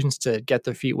want students to get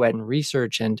their feet wet in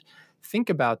research and think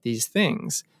about these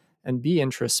things and be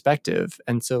introspective.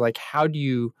 And so, like, how do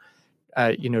you,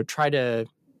 try to,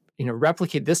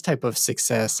 replicate this type of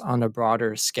success on a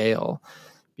broader scale?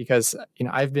 Because,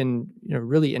 I've been,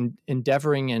 really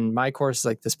endeavoring in my courses,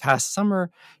 like this past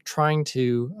summer, trying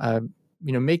to,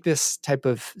 make this type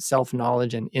of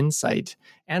self-knowledge and insight,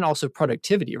 and also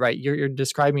productivity, right? You're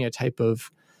describing a type of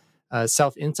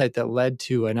self-insight that led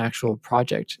to an actual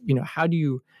project. How do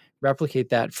you replicate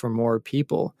that for more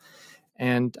people?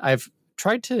 And I've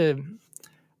tried to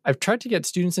get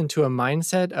students into a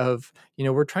mindset of,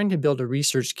 we're trying to build a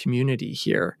research community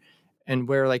here. And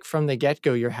where, like, from the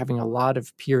get-go, you're having a lot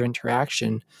of peer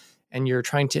interaction and you're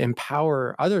trying to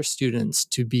empower other students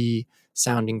to be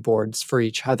sounding boards for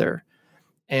each other.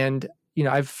 And,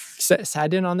 I've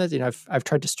sat in on this. I've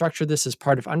tried to structure this as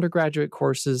part of undergraduate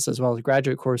courses as well as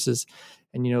graduate courses,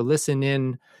 and, listen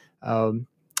in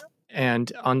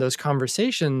and on those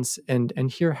conversations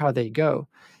and hear how they go.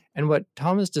 And what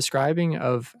Tom is describing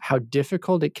of how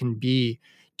difficult it can be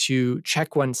to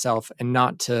check oneself and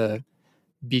not to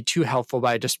be too helpful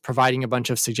by just providing a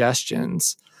bunch of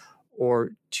suggestions,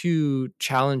 or too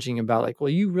challenging about, like,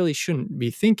 well, you really shouldn't be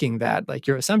thinking that, like,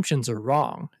 your assumptions are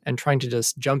wrong, and trying to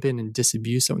just jump in and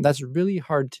disabuse someone. That's really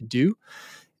hard to do.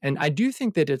 And I do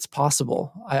think that it's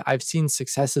possible. I've seen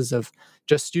successes of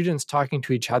just students talking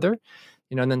to each other,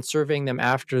 and then surveying them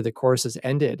after the course has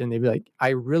ended. And they'd be like, I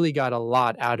really got a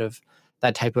lot out of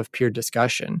that type of peer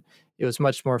discussion. it was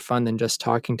much more fun than just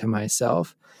talking to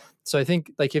myself. So I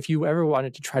think like if you ever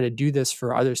wanted to try to do this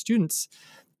for other students,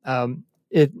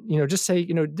 just say,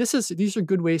 these are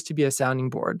good ways to be a sounding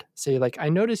board. Say like, I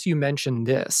notice you mentioned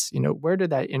this, where did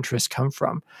that interest come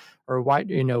from? Or why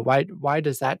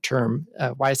does that term,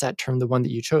 why is that term the one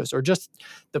that you chose? Or just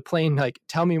the plain, like,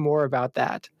 tell me more about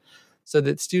that. So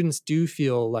that students do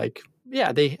feel like,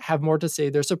 yeah, they have more to say.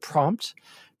 There's a prompt,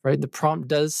 right? The prompt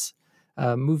does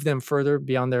move them further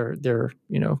beyond their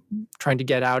trying to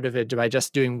get out of it by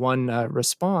just doing one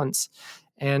response,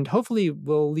 and hopefully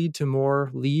will lead to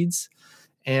more leads.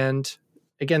 And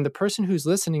again, the person who's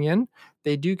listening in,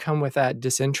 they do come with that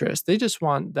disinterest. They just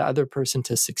want the other person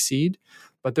to succeed,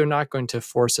 but they're not going to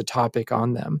force a topic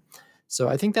on them. So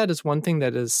I think that is one thing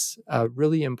that is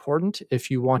really important if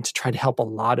you want to try to help a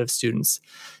lot of students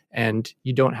and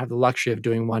you don't have the luxury of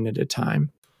doing one at a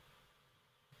time.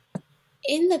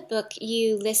 In the book,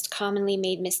 you list commonly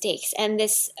made mistakes, and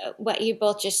this, what you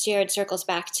both just shared, circles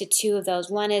back to two of those.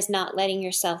 One is not letting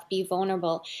yourself be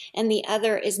vulnerable, and the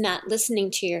other is not listening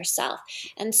to yourself.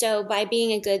 And so by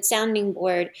being a good sounding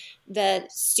board, the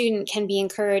student can be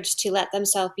encouraged to let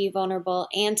themselves be vulnerable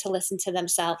and to listen to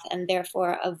themselves, and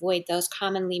therefore avoid those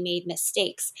commonly made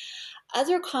mistakes.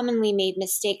 Other commonly made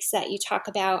mistakes that you talk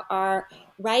about are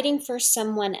writing for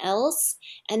someone else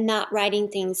and not writing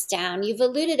things down. You've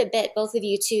alluded a bit, both of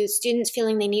you, to students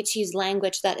feeling they need to use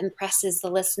language that impresses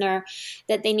the listener,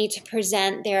 that they need to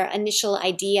present their initial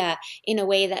idea in a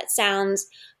way that sounds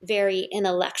very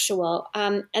intellectual.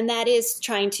 And that is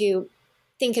trying to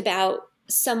think about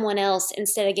someone else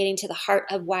instead of getting to the heart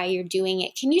of why you're doing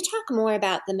it. Can you talk more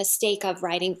about the mistake of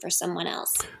writing for someone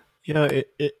else? Yeah,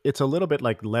 it's a little bit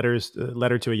like letter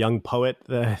to a young poet,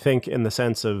 I think, in the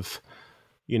sense of,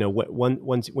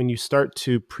 when you start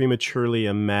to prematurely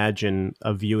imagine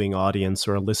a viewing audience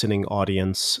or a listening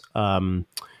audience, ironically,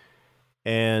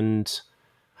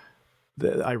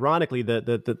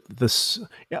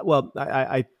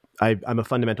 I'm a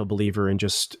fundamental believer in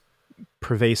just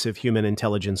pervasive human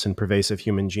intelligence and pervasive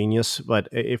human genius. But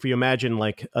if you imagine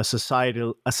like a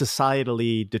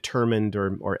societally determined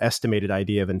or estimated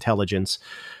idea of intelligence,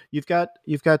 you've got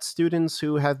students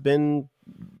who have been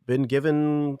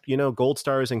given, gold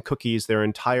stars and cookies their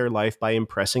entire life by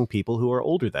impressing people who are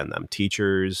older than them,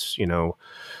 teachers,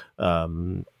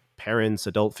 parents,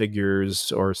 adult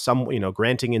figures, or some,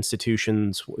 granting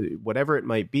institutions, whatever it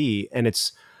might be. And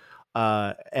it's,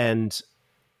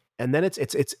 and then it's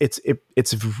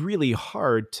really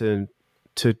hard to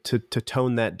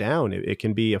tone that down. It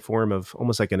can be a form of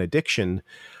almost like an addiction.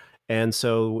 And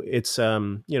so it's,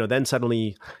 then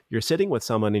suddenly you're sitting with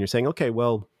someone and you're saying, okay,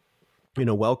 well,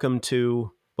 welcome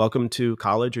to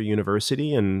college or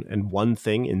university. And one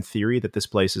thing in theory that this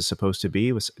place is supposed to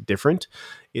be was different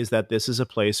is that this is a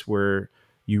place where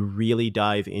you really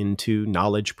dive into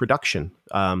knowledge production.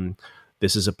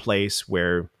 This is a place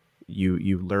where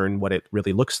you learn what it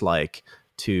really looks like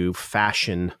to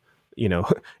fashion,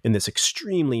 in this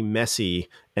extremely messy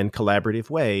and collaborative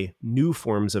way, new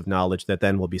forms of knowledge that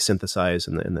then will be synthesized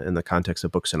in the context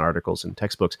of books and articles and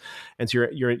textbooks. And so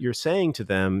you're saying to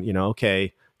them,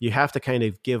 okay, you have to kind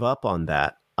of give up on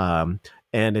that. And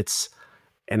it's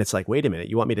like, wait a minute,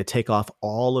 you want me to take off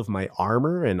all of my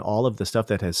armor and all of the stuff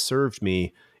that has served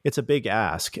me? It's a big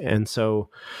ask. And so,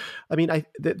 I mean,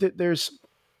 there's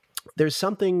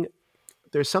something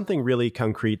really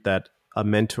concrete that a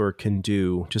mentor can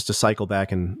do, just to cycle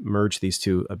back and merge these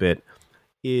two a bit,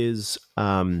 is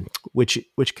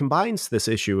which combines this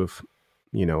issue of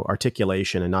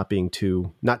articulation and not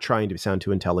trying to sound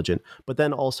too intelligent, but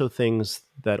then also things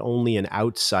that only an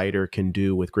outsider can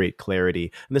do with great clarity.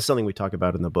 And this is something we talk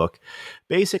about in the book.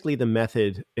 Basically, the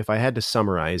method, if I had to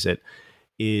summarize it,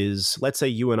 is, let's say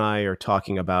you and I are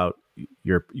talking about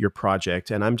your project,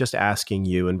 and I'm just asking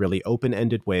you in really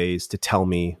open-ended ways to tell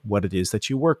me what it is that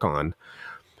you work on.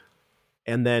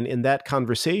 And then in that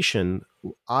conversation,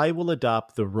 I will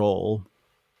adopt the role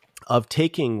of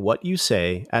taking what you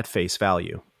say at face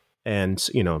value. And,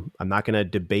 I'm not going to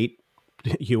debate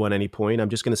you on any point. I'm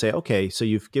just going to say, okay, so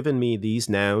you've given me these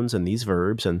nouns and these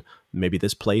verbs and maybe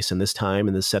this place and this time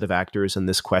and this set of actors and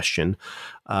this question.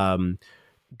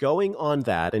 Going on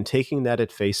that and taking that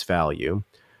at face value,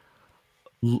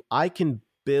 I can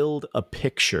build a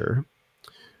picture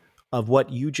of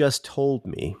what you just told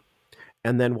me.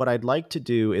 And then what I'd like to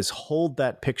do is hold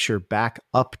that picture back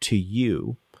up to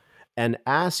you and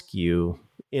ask you,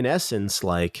 in essence,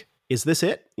 like, is this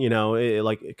it?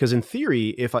 Because in theory,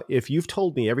 if you've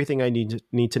told me everything I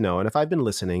need to know, and if I've been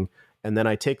listening, and then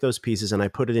I take those pieces and I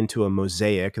put it into a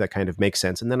mosaic that kind of makes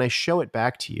sense, and then I show it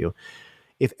back to you,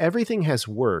 if everything has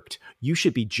worked, you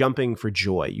should be jumping for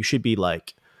joy. You should be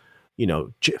like,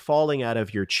 falling out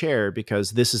of your chair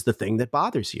because this is the thing that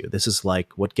bothers you. This is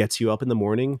like what gets you up in the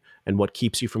morning and what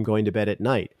keeps you from going to bed at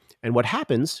night. And what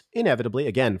happens inevitably,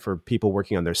 again, for people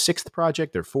working on their 6th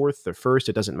project, their 4th, their 1st,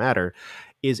 it doesn't matter,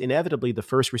 is inevitably the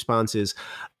first response is,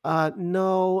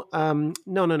 no. And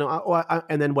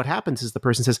then what happens is the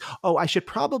person says, oh, I should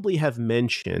probably have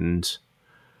mentioned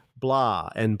blah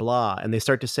and blah. And they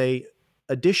start to say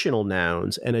additional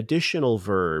nouns and additional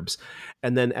verbs.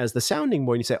 And then as the sounding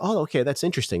board, you say, oh, okay, that's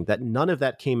interesting that none of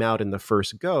that came out in the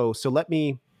first go. So let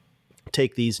me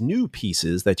take these new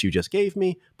pieces that you just gave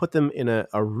me, put them in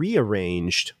a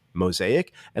rearranged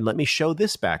mosaic, and let me show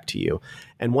this back to you.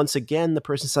 And once again, the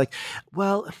person's like,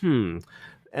 well,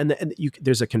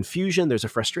 there's a confusion, there's a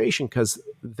frustration because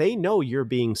they know you're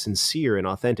being sincere and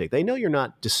authentic. They know you're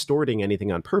not distorting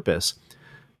anything on purpose,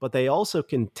 but they also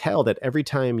can tell that every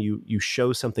time you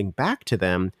show something back to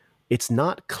them, it's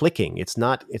not clicking. It's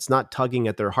not tugging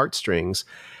at their heartstrings.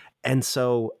 And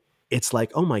so it's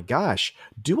like, oh my gosh,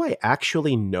 do I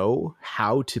actually know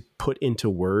how to put into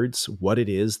words what it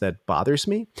is that bothers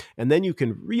me? And then you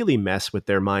can really mess with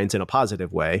their minds in a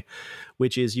positive way,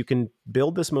 which is you can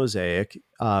build this mosaic,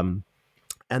 and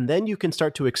then you can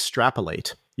start to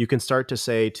extrapolate. You can start to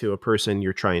say to a person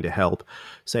you're trying to help,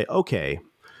 say, okay,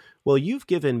 well, you've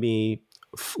given me,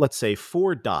 let's say,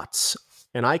 4 dots,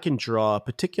 and I can draw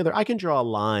a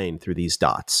line through these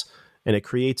dots, and it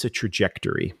creates a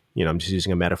trajectory. I'm just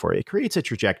using a metaphor. It creates a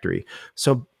trajectory.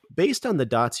 So based on the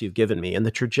dots you've given me and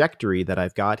the trajectory that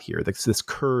I've got here, this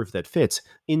curve that fits,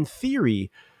 in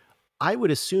theory, I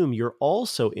would assume you're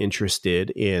also interested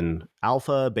in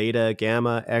alpha, beta,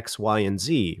 gamma, X, Y, and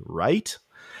Z, right?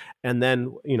 And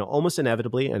then, almost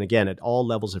inevitably, and again, at all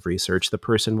levels of research, the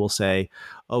person will say,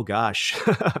 oh gosh,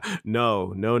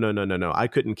 no, I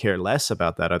couldn't care less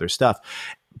about that other stuff.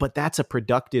 But that's a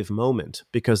productive moment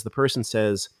because the person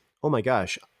says, oh my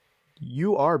gosh,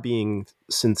 you are being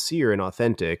sincere and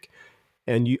authentic.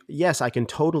 And yes, I can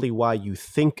totally why you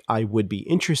think I would be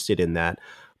interested in that,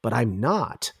 but I'm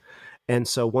not. And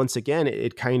so once again,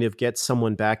 it kind of gets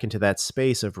someone back into that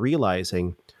space of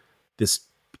realizing this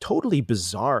totally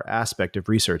bizarre aspect of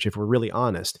research, if we're really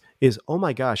honest, is, oh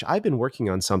my gosh, I've been working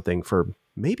on something for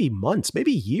maybe months,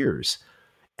 maybe years,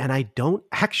 and I don't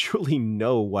actually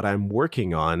know what I'm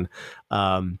working on.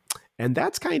 And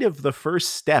that's kind of the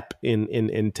first step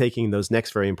in taking those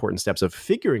next very important steps of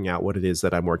figuring out what it is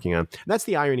that I'm working on. And that's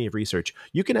the irony of research.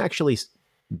 You can actually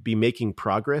be making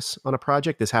progress on a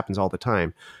project. This happens all the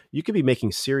time. You could be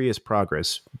making serious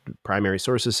progress, primary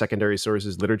sources, secondary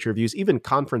sources, literature reviews, even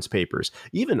conference papers,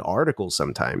 even articles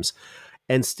sometimes,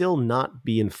 and still not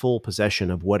be in full possession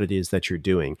of what it is that you're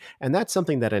doing. And that's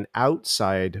something that an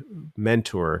outside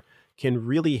mentor can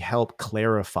really help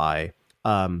clarify.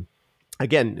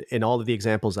 Again, in all of the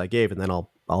examples I gave, and then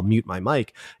I'll mute my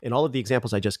mic, in all of the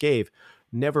examples I just gave,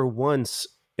 never once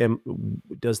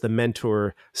does the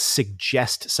mentor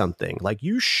suggest something like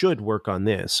you should work on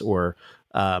this, or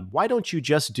why don't you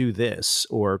just do this,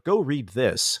 or go read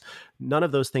this. None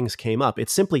of those things came up.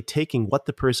 It's simply taking what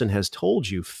the person has told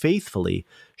you faithfully,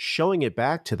 showing it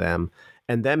back to them,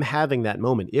 and them having that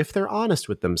moment, if they're honest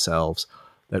with themselves,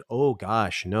 that, oh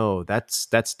gosh, no, that's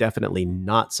definitely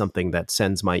not something that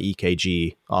sends my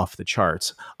EKG off the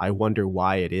charts. I wonder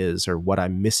why it is, or what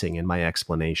I'm missing in my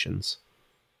explanations.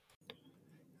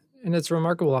 And it's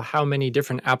remarkable how many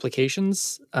different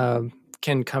applications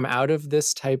can come out of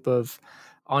this type of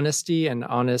honesty and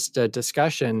honest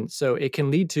discussion. So it can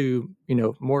lead to,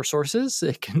 more sources.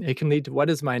 It can lead to, what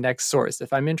is my next source?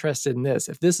 If I'm interested in this,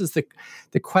 if this is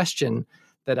the question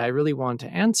that I really want to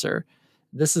answer,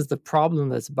 this is the problem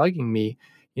that's bugging me,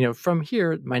 from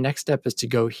here, my next step is to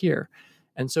go here.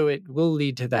 And so it will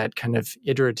lead to that kind of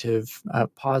iterative,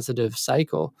 positive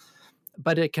cycle.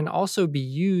 But it can also be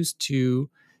used to,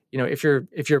 if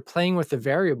you're playing with the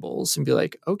variables and be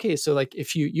like, okay, so like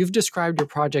if you've described your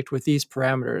project with these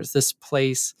parameters, this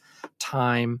place,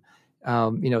 time,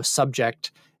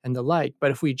 subject, and the like,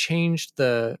 but if we changed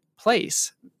the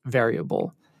place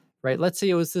variable, right? Let's say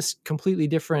it was this completely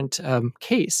different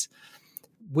case.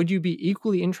 Would you be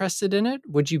equally interested in it?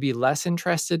 Would you be less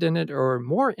interested in it or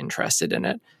more interested in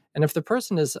it? And if the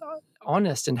person is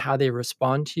honest in how they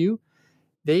respond to you,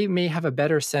 they may have a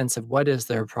better sense of what is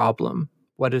their problem,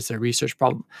 what is their research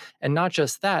problem. And not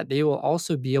just that, they will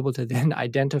also be able to then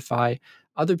identify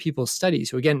other people's studies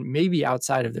who, again, may be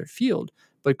outside of their field,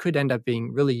 but could end up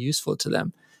being really useful to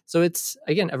them. So it's,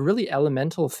 again, a really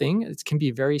elemental thing. It can be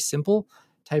a very simple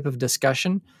type of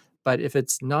discussion, but if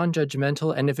it's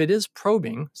non-judgmental and if it is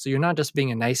probing, so you're not just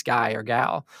being a nice guy or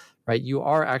gal, right? You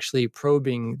are actually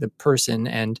probing the person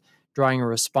and drawing a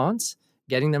response,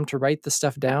 getting them to write the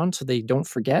stuff down so they don't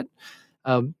forget.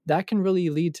 That can really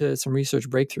lead to some research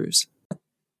breakthroughs.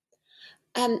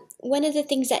 One of the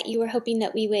things that you were hoping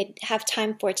that we would have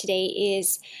time for today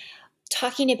is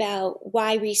talking about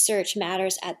why research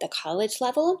matters at the college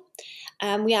level.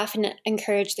 We often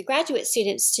encourage the graduate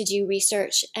students to do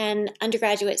research and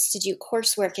undergraduates to do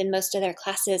coursework in most of their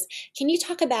classes. Can you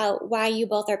talk about why you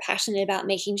both are passionate about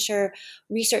making sure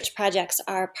research projects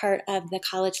are part of the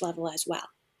college level as well?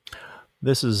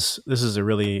 This is a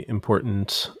really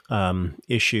important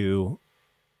issue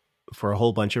for a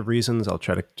whole bunch of reasons. I'll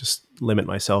try to just limit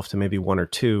myself to maybe one or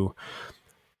two.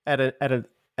 At an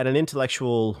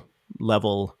intellectual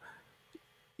level,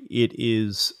 it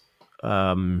is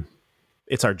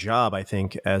it's our job, I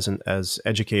think, as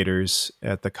educators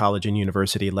at the college and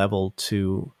university level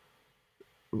to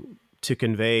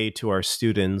convey to our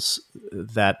students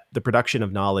that the production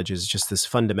of knowledge is just this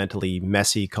fundamentally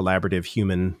messy, collaborative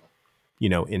human,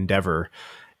 endeavor.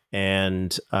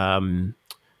 And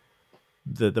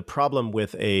the problem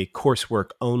with a coursework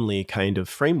only kind of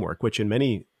framework, which in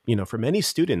many, for many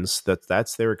students,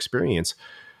 that's their experience.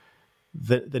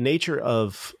 The nature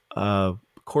of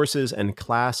courses and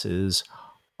classes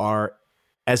are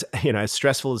as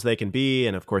stressful as they can be,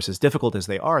 and of course as difficult as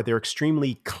they are. They're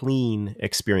extremely clean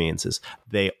experiences.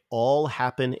 They all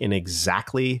happen in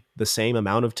exactly the same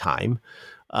amount of time,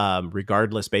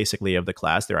 regardless basically of the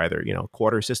class. They're either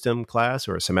quarter system class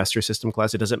or a semester system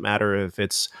class. It doesn't matter if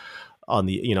it's on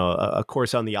the a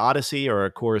course on the Odyssey or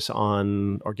a course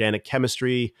on organic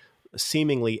chemistry.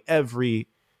 Seemingly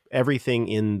everything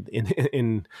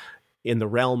in the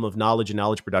realm of knowledge and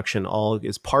knowledge production all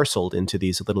is parceled into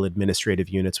these little administrative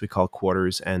units we call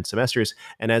quarters and semesters.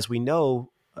 And as we know,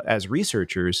 as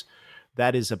researchers,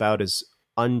 that is about as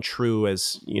untrue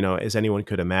as anyone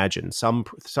could imagine. Some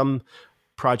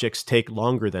projects take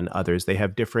longer than others. They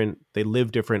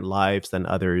live different lives than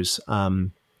others.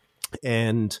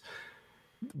 And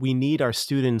we need our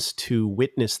students to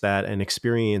witness that and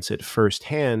experience it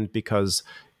firsthand, because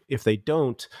if they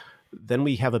don't, then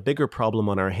we have a bigger problem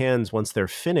on our hands once they're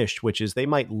finished, which is they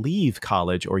might leave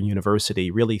college or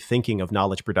university really thinking of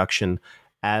knowledge production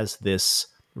as this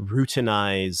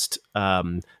routinized,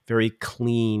 very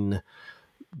clean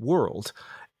world.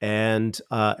 And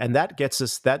that gets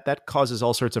us, that causes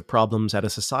all sorts of problems at a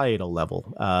societal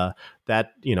level.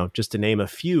 Just to name a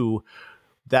few,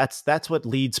 that's what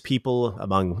leads people,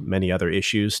 among many other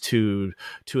issues, to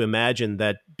imagine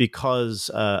that because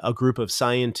a group of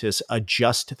scientists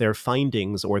adjust their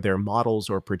findings or their models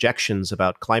or projections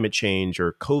about climate change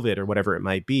or COVID or whatever it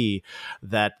might be,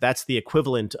 that's the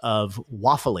equivalent of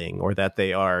waffling, or that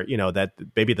they are, that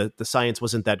maybe the science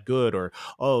wasn't that good, or,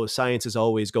 science is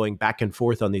always going back and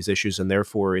forth on these issues and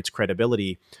therefore its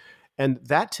credibility. And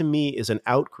that to me is an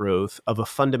outgrowth of a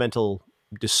fundamental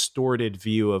distorted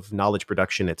view of knowledge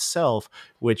production itself,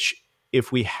 which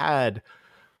if we had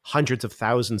hundreds of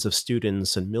thousands of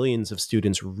students and millions of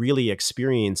students really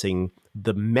experiencing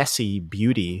the messy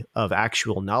beauty of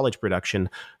actual knowledge production,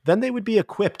 then they would be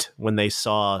equipped when they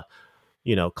saw,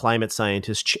 climate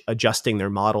scientists adjusting their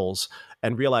models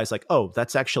and realize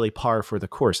that's actually par for the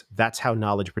course. That's how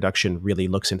knowledge production really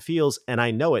looks and feels. And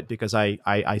I know it because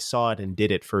I saw it and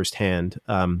did it firsthand.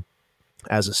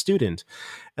 As a student.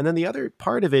 And then the other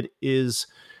part of it is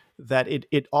that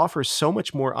it offers so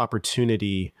much more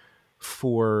opportunity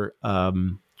for a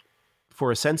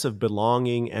sense of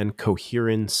belonging and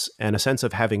coherence and a sense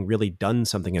of having really done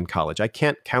something in college. I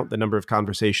can't count the number of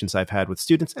conversations I've had with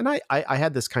students, and I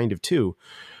had this kind of too,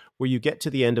 where you get to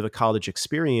the end of a college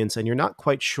experience and you're not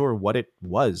quite sure what it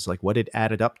was, like what it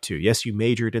added up to. Yes, you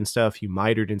majored in stuff, you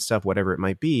minored in stuff, whatever it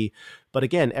might be. But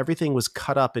again, everything was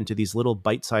cut up into these little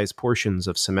bite-sized portions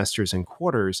of semesters and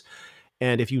quarters.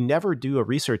 And if you never do a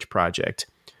research project,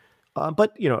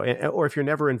 or if you're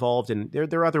never involved in, there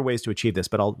are other ways to achieve this,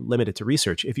 but I'll limit it to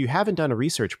research. If you haven't done a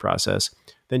research process,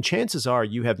 then chances are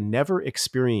you have never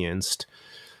experienced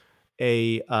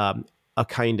a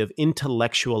kind of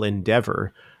intellectual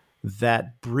endeavor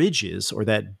that bridges or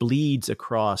that bleeds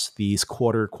across these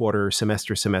quarter,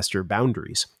 semester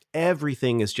boundaries.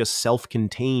 Everything is just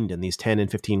self-contained in these 10 and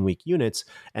 15-week units,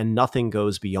 and nothing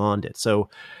goes beyond it.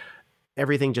 So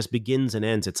everything just begins and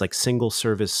ends. It's like single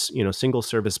service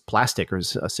plastic or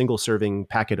a single serving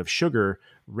packet of sugar,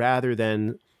 rather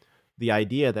than the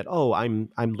idea that,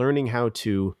 I'm learning how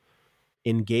to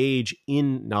engage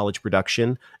in knowledge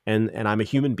production, and I'm a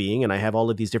human being, and I have all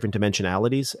of these different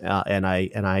dimensionalities, and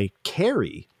I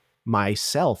carry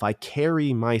myself, I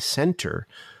carry my center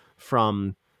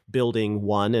from building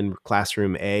 1 in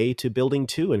classroom A to building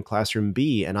 2 in classroom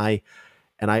B. And I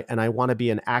want to be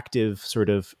an active sort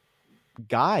of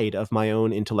guide of my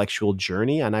own intellectual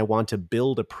journey. And I want to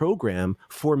build a program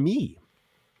for me,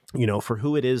 for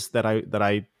who it is that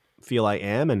I feel I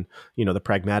am, and, the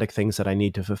pragmatic things that I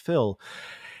need to fulfill.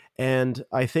 And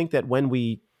I think that when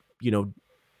we,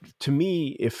 to me,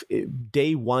 if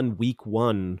day 1, week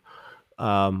 1,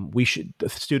 the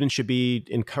students should be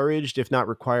encouraged, if not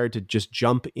required, to just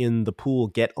jump in the pool,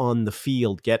 get on the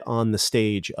field, get on the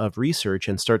stage of research,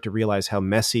 and start to realize how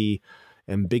messy,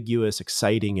 ambiguous,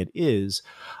 exciting it is.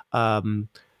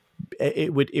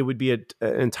 It would be an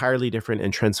entirely different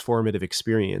and transformative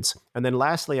experience. And then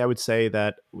lastly, I would say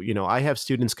that, I have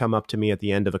students come up to me at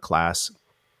the end of a class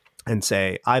and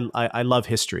say, I love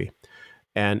history.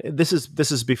 And this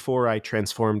is before I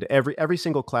transformed. Every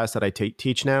single class that I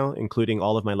teach now, including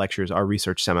all of my lectures, are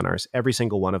research seminars. Every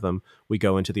single one of them, we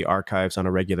go into the archives on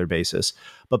a regular basis.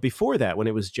 But before that, when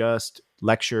it was just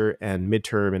lecture and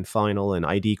midterm and final and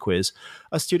ID quiz,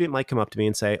 a student might come up to me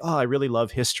and say, "Oh, I really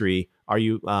love history. Are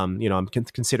you, I'm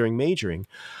considering majoring."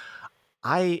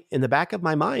 In the back of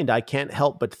my mind, I can't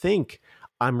help but think,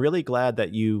 I'm really glad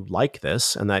that you like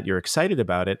this and that you're excited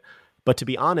about it. But to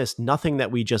be honest, nothing that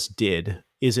we just did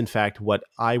is in fact what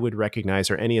I would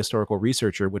recognize, or any historical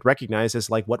researcher would recognize, as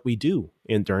like what we do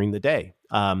during the day.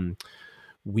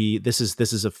 This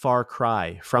is a far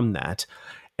cry from that.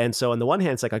 And so on the one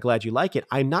hand, it's like, I'm glad you like it.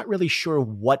 I'm not really sure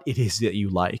what it is that you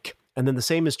like. And then the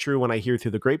same is true when I hear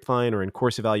through the grapevine or in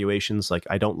course evaluations, like,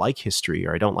 I don't like history,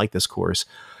 or I don't like this course.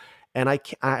 And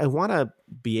I want to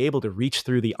be able to reach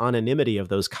through the anonymity of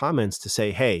those comments to say,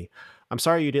 hey, I'm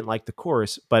sorry you didn't like the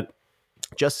course, but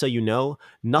just so you know,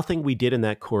 nothing we did in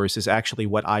that course is actually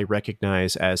what I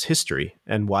recognize as history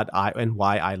and why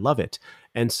I love it.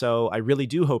 And so I really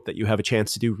do hope that you have a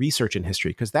chance to do research in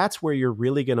history, because that's where you're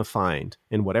really going to find,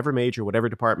 in whatever major, whatever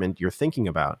department you're thinking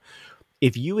about,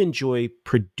 if you enjoy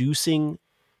producing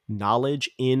knowledge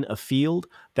in a field,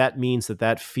 that means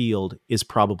that field is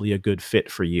probably a good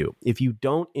fit for you. If you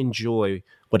don't enjoy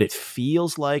what it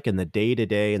feels like in the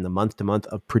day-to-day and the month-to-month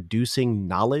of producing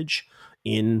knowledge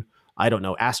in, I don't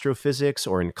know, astrophysics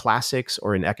or in classics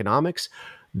or in economics,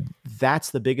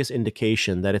 that's the biggest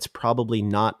indication that it's probably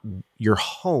not your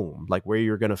home, like where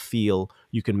you're going to feel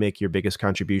you can make your biggest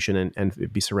contribution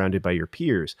and be surrounded by your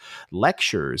peers.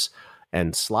 Lectures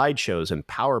and slideshows and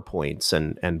PowerPoints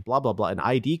and blah, blah, blah, and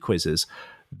ID quizzes,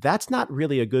 that's not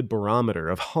really a good barometer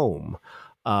of home.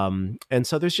 And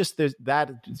so there's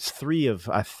that 3 of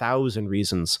 1,000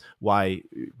 reasons why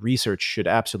research should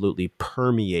absolutely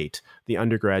permeate the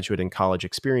undergraduate and college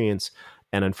experience.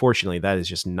 And unfortunately, that is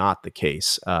just not the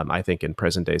case, I think, in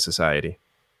present day society.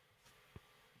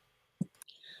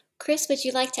 Chris, would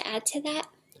you like to add to that?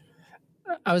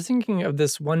 I was thinking of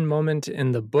this one moment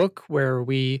in the book where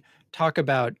we talk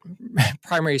about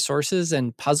primary sources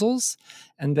and puzzles,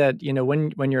 and that,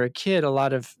 when you're a kid, a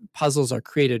lot of puzzles are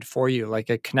created for you, like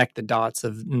a connect the dots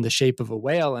in the shape of a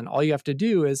whale, and all you have to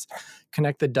do is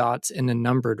connect the dots in a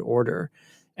numbered order.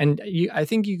 And I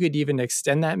think you could even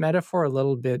extend that metaphor a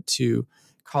little bit to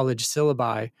college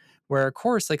syllabi, where, of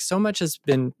course, like, so much has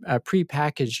been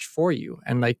pre-packaged for you.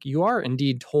 And like, you are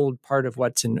indeed told part of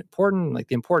what's important, like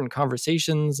the important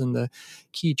conversations and the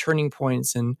key turning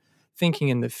points and thinking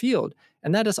in the field.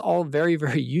 And that is all very,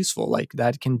 very useful. Like,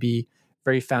 that can be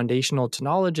very foundational to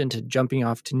knowledge and to jumping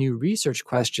off to new research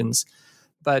questions.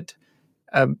 But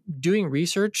doing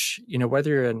research, whether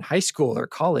you're in high school or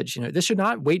college, this should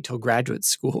not wait till graduate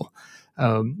school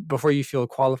before you feel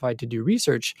qualified to do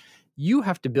research. You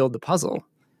have to build the puzzle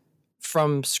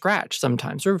from scratch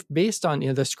sometimes, or based on,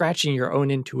 the scratching your own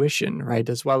intuition, right?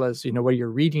 As well as, what your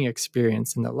reading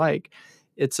experience and the like.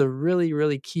 It's a really,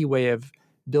 really key way of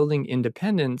building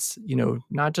independence,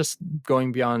 not just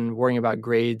going beyond worrying about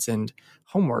grades and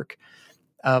homework,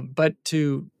 but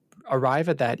to arrive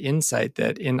at that insight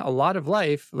that in a lot of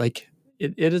life, like,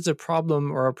 it is a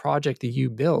problem or a project that you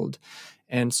build.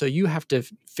 And so you have to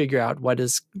figure out what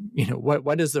is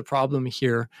the problem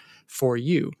here for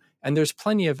you. And there's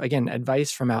plenty of, again,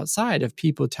 advice from outside of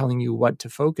people telling you what to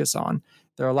focus on.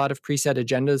 There are a lot of preset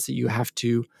agendas that you have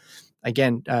to,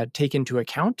 again, take into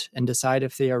account and decide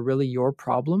if they are really your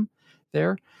problem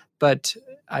there. But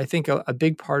I think a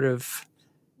big part of,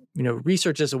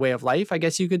 research as a way of life, I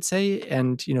guess you could say,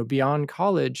 and, beyond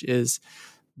college, is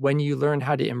when you learn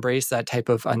how to embrace that type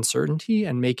of uncertainty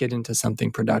and make it into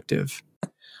something productive.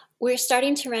 We're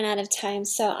starting to run out of time,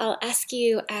 so I'll ask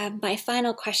you my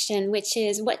final question, which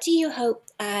is, what do you hope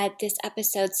this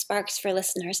episode sparks for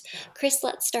listeners? Chris,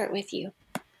 let's start with you.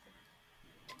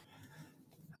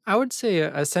 I would say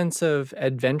a sense of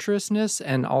adventurousness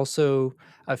and also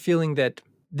a feeling that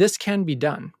this can be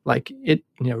done. Like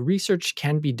research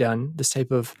can be done, this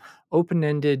type of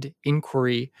open-ended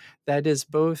inquiry that is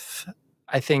both,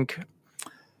 I think,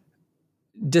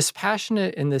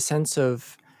 dispassionate in the sense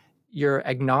of you're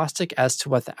agnostic as to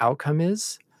what the outcome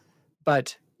is.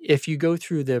 But if you go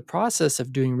through the process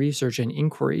of doing research and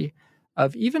inquiry,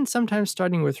 of even sometimes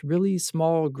starting with really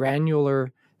small,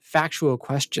 granular, factual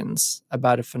questions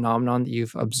about a phenomenon that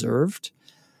you've observed,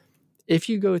 if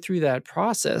you go through that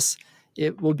process,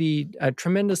 it will be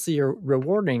tremendously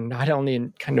rewarding, not only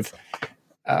in kind of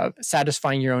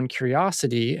satisfying your own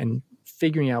curiosity and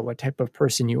figuring out what type of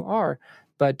person you are,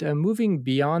 but moving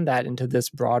beyond that into this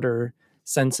broader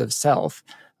sense of self,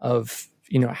 of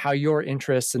how your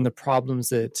interests and the problems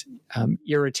that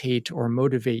irritate or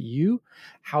motivate you,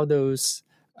 how those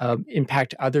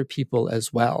impact other people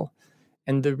as well.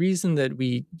 And the reason that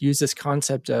we use this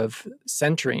concept of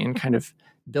centering and kind of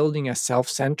building a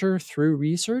self-center through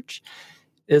research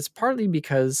is partly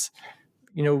because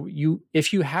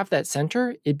if you have that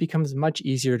center, it becomes much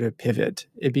easier to pivot.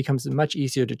 It becomes much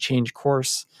easier to change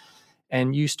course.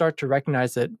 And you start to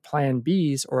recognize that plan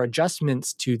Bs or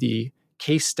adjustments to the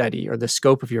case study or the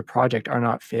scope of your project are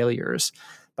not failures,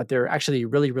 but they're actually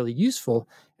really, really useful.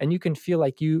 And you can feel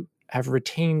like you have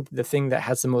retained the thing that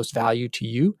has the most value to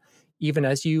you, even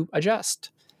as you adjust,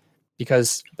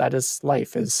 because that is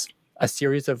life, is a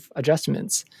series of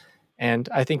adjustments. And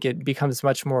I think it becomes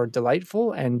much more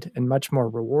delightful and much more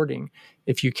rewarding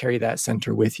if you carry that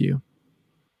center with you.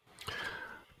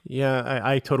 Yeah,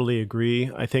 I totally agree.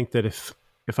 I think that if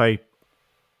I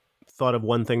thought of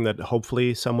one thing that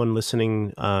hopefully someone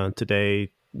listening today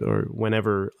or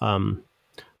whenever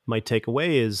might take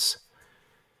away is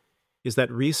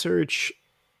that research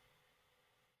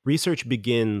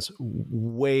begins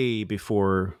way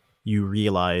before you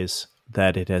realize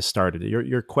that it has started.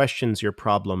 Your questions, your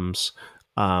problems,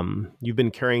 you've been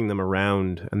carrying them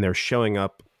around, and they're showing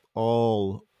up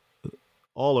all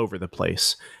over the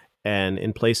place, and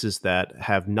in places that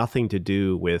have nothing to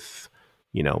do with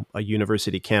a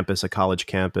university campus, a college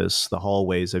campus, the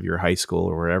hallways of your high school,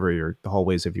 or wherever the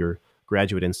hallways of your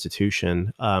graduate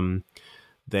institution.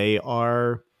 They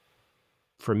are,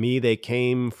 for me, they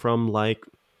came from like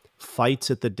fights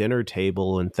at the dinner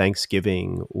table in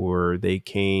Thanksgiving, or they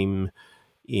came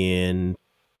in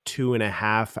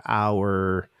 2.5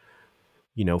 hour,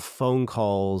 phone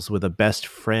calls with a best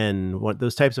friend.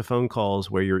 Those types of phone calls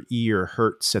where your ear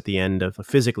hurts at the end of,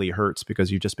 physically hurts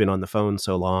because you've just been on the phone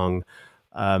so long.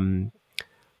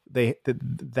 These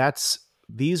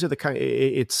are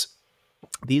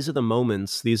the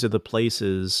moments, these are the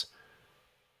places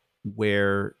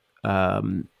where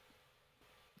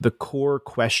the core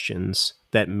questions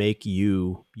that make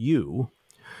you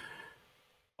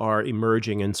are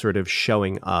emerging and sort of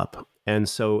showing up. And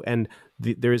so,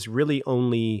 there's really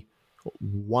only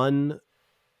one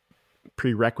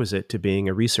prerequisite to being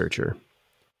a researcher.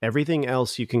 Everything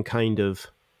else you can kind of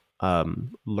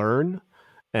learn,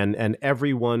 and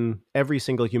every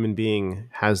single human being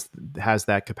has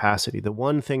that capacity. The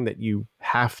one thing that you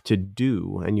have to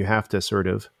do, and you have to sort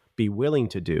of be willing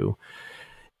to do,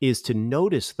 is to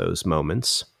notice those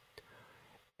moments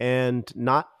and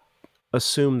not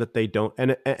assume that they don't,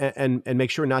 and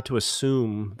make sure not to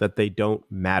assume that they don't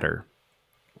matter.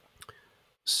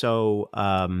 So,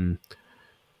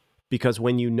 because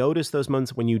when you notice those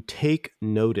moments, when you take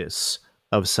notice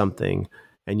of something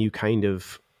and you kind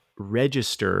of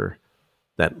register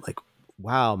that, like,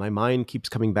 wow, my mind keeps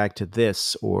coming back to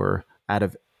this, or out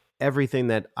of everything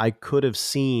that I could have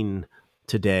seen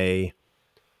today,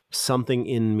 something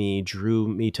in me drew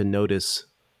me to notice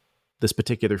this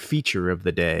particular feature of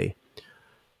the day.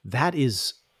 That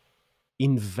is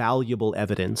invaluable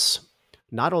evidence,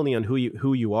 not only on who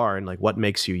you are and like what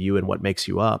makes you you and what makes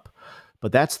you up,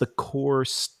 but that's the core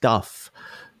stuff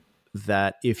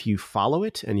that if you follow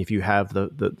it, and if you have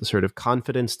the sort of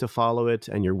confidence to follow it,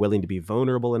 and you're willing to be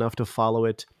vulnerable enough to follow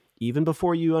it, even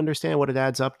before you understand what it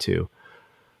adds up to,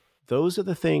 those are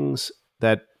the things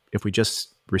that, if we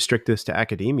just restrict this to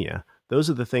academia, those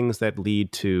are the things that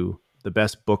lead to the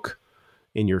best book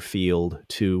in your field,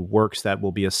 to works that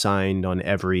will be assigned on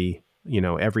every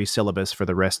syllabus for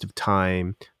the rest of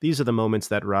time. These are the moments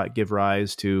that give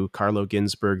rise to Carlo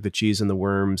Ginzburg, The Cheese and the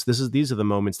Worms. These are the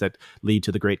moments that lead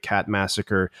to the Great Cat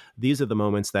Massacre. These are the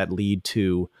moments that lead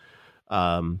to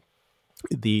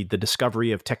the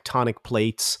discovery of tectonic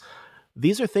plates.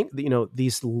 These are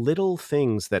these little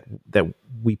things that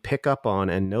we pick up on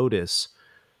and notice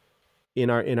in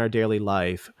our daily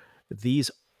life.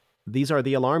 These are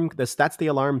the alarm. That's the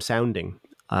alarm sounding.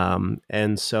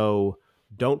 And so,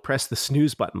 don't press the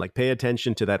snooze button. Like, pay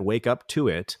attention to that, wake up to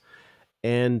it,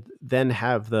 and then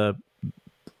have the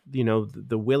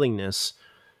willingness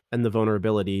and the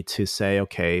vulnerability to say,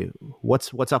 okay,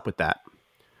 what's up with that?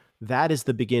 That is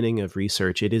the beginning of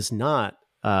research. It is not,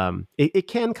 it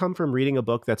can come from reading a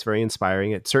book that's very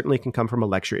inspiring. It certainly can come from a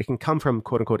lecture. It can come from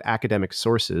quote unquote academic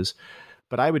sources.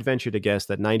 But I would venture to guess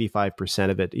that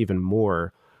 95% of it, even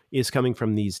more, is coming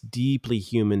from these deeply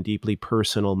human, deeply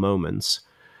personal moments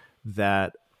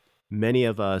that many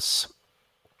of us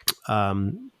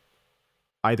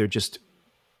either just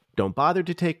don't bother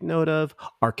to take note of,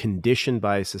 are conditioned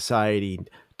by society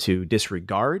to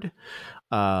disregard.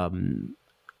 And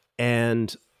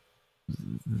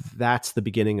that's the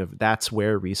beginning of, that's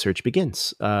where research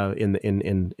begins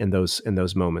in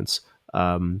those moments.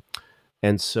 And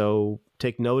so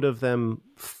take note of them,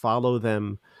 follow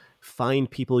them, find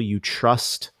people you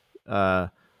trust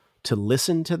to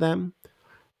listen to them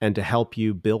and to help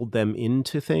you build them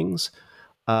into things.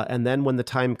 And then when the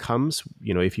time comes,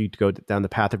 if you go down the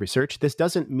path of research, this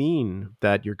doesn't mean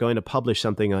that you're going to publish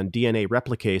something on DNA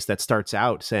replicase that starts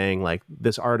out saying, like,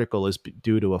 this article is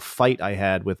due to a fight I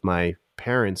had with my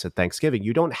parents at Thanksgiving.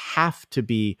 You don't have to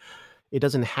be, it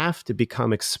doesn't have to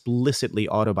become explicitly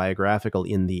autobiographical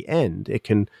in the end. It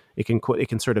can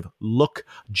sort of look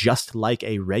just like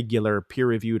a regular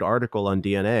peer-reviewed article on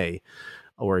DNA,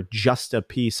 or just a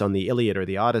piece on the Iliad or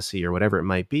the Odyssey or whatever it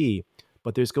might be.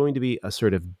 But there's going to be a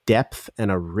sort of depth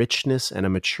and a richness and a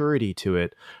maturity to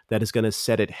it that is going to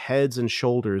set it heads and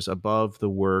shoulders above the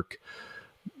work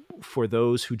for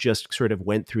those who just sort of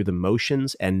went through the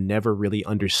motions and never really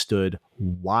understood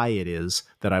why it is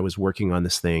that I was working on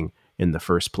this thing in the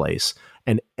first place.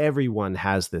 And everyone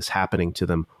has this happening to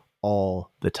them all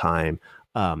the time.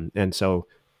 And so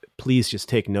please just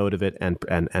take note of it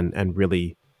and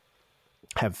really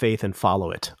have faith and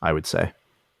follow it, I would say.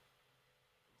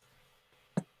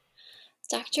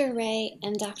 Dr. Ray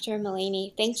and Dr.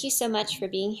 Mullaney, thank you so much for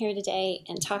being here today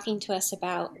and talking to us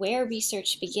about where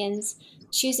research begins,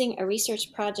 choosing a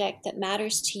research project that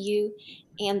matters to you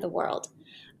and the world.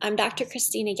 I'm Dr.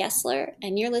 Christina Gessler,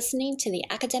 and you're listening to The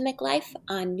Academic Life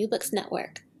on New Books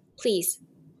Network. Please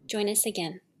join us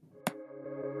again.